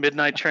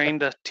midnight train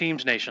to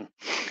Teams Nation.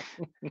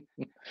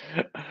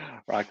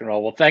 Rock and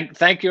roll. Well,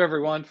 thank you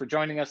everyone for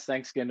joining us.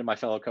 Thanks again to my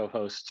fellow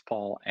co-hosts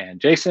Paul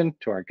and Jason,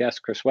 to our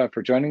guest Chris Webb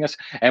for joining us,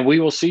 and we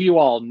will see you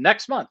all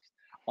next month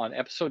on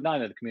episode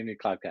 9 of the Community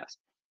Cloudcast.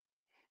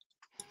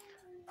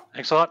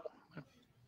 Thanks a lot.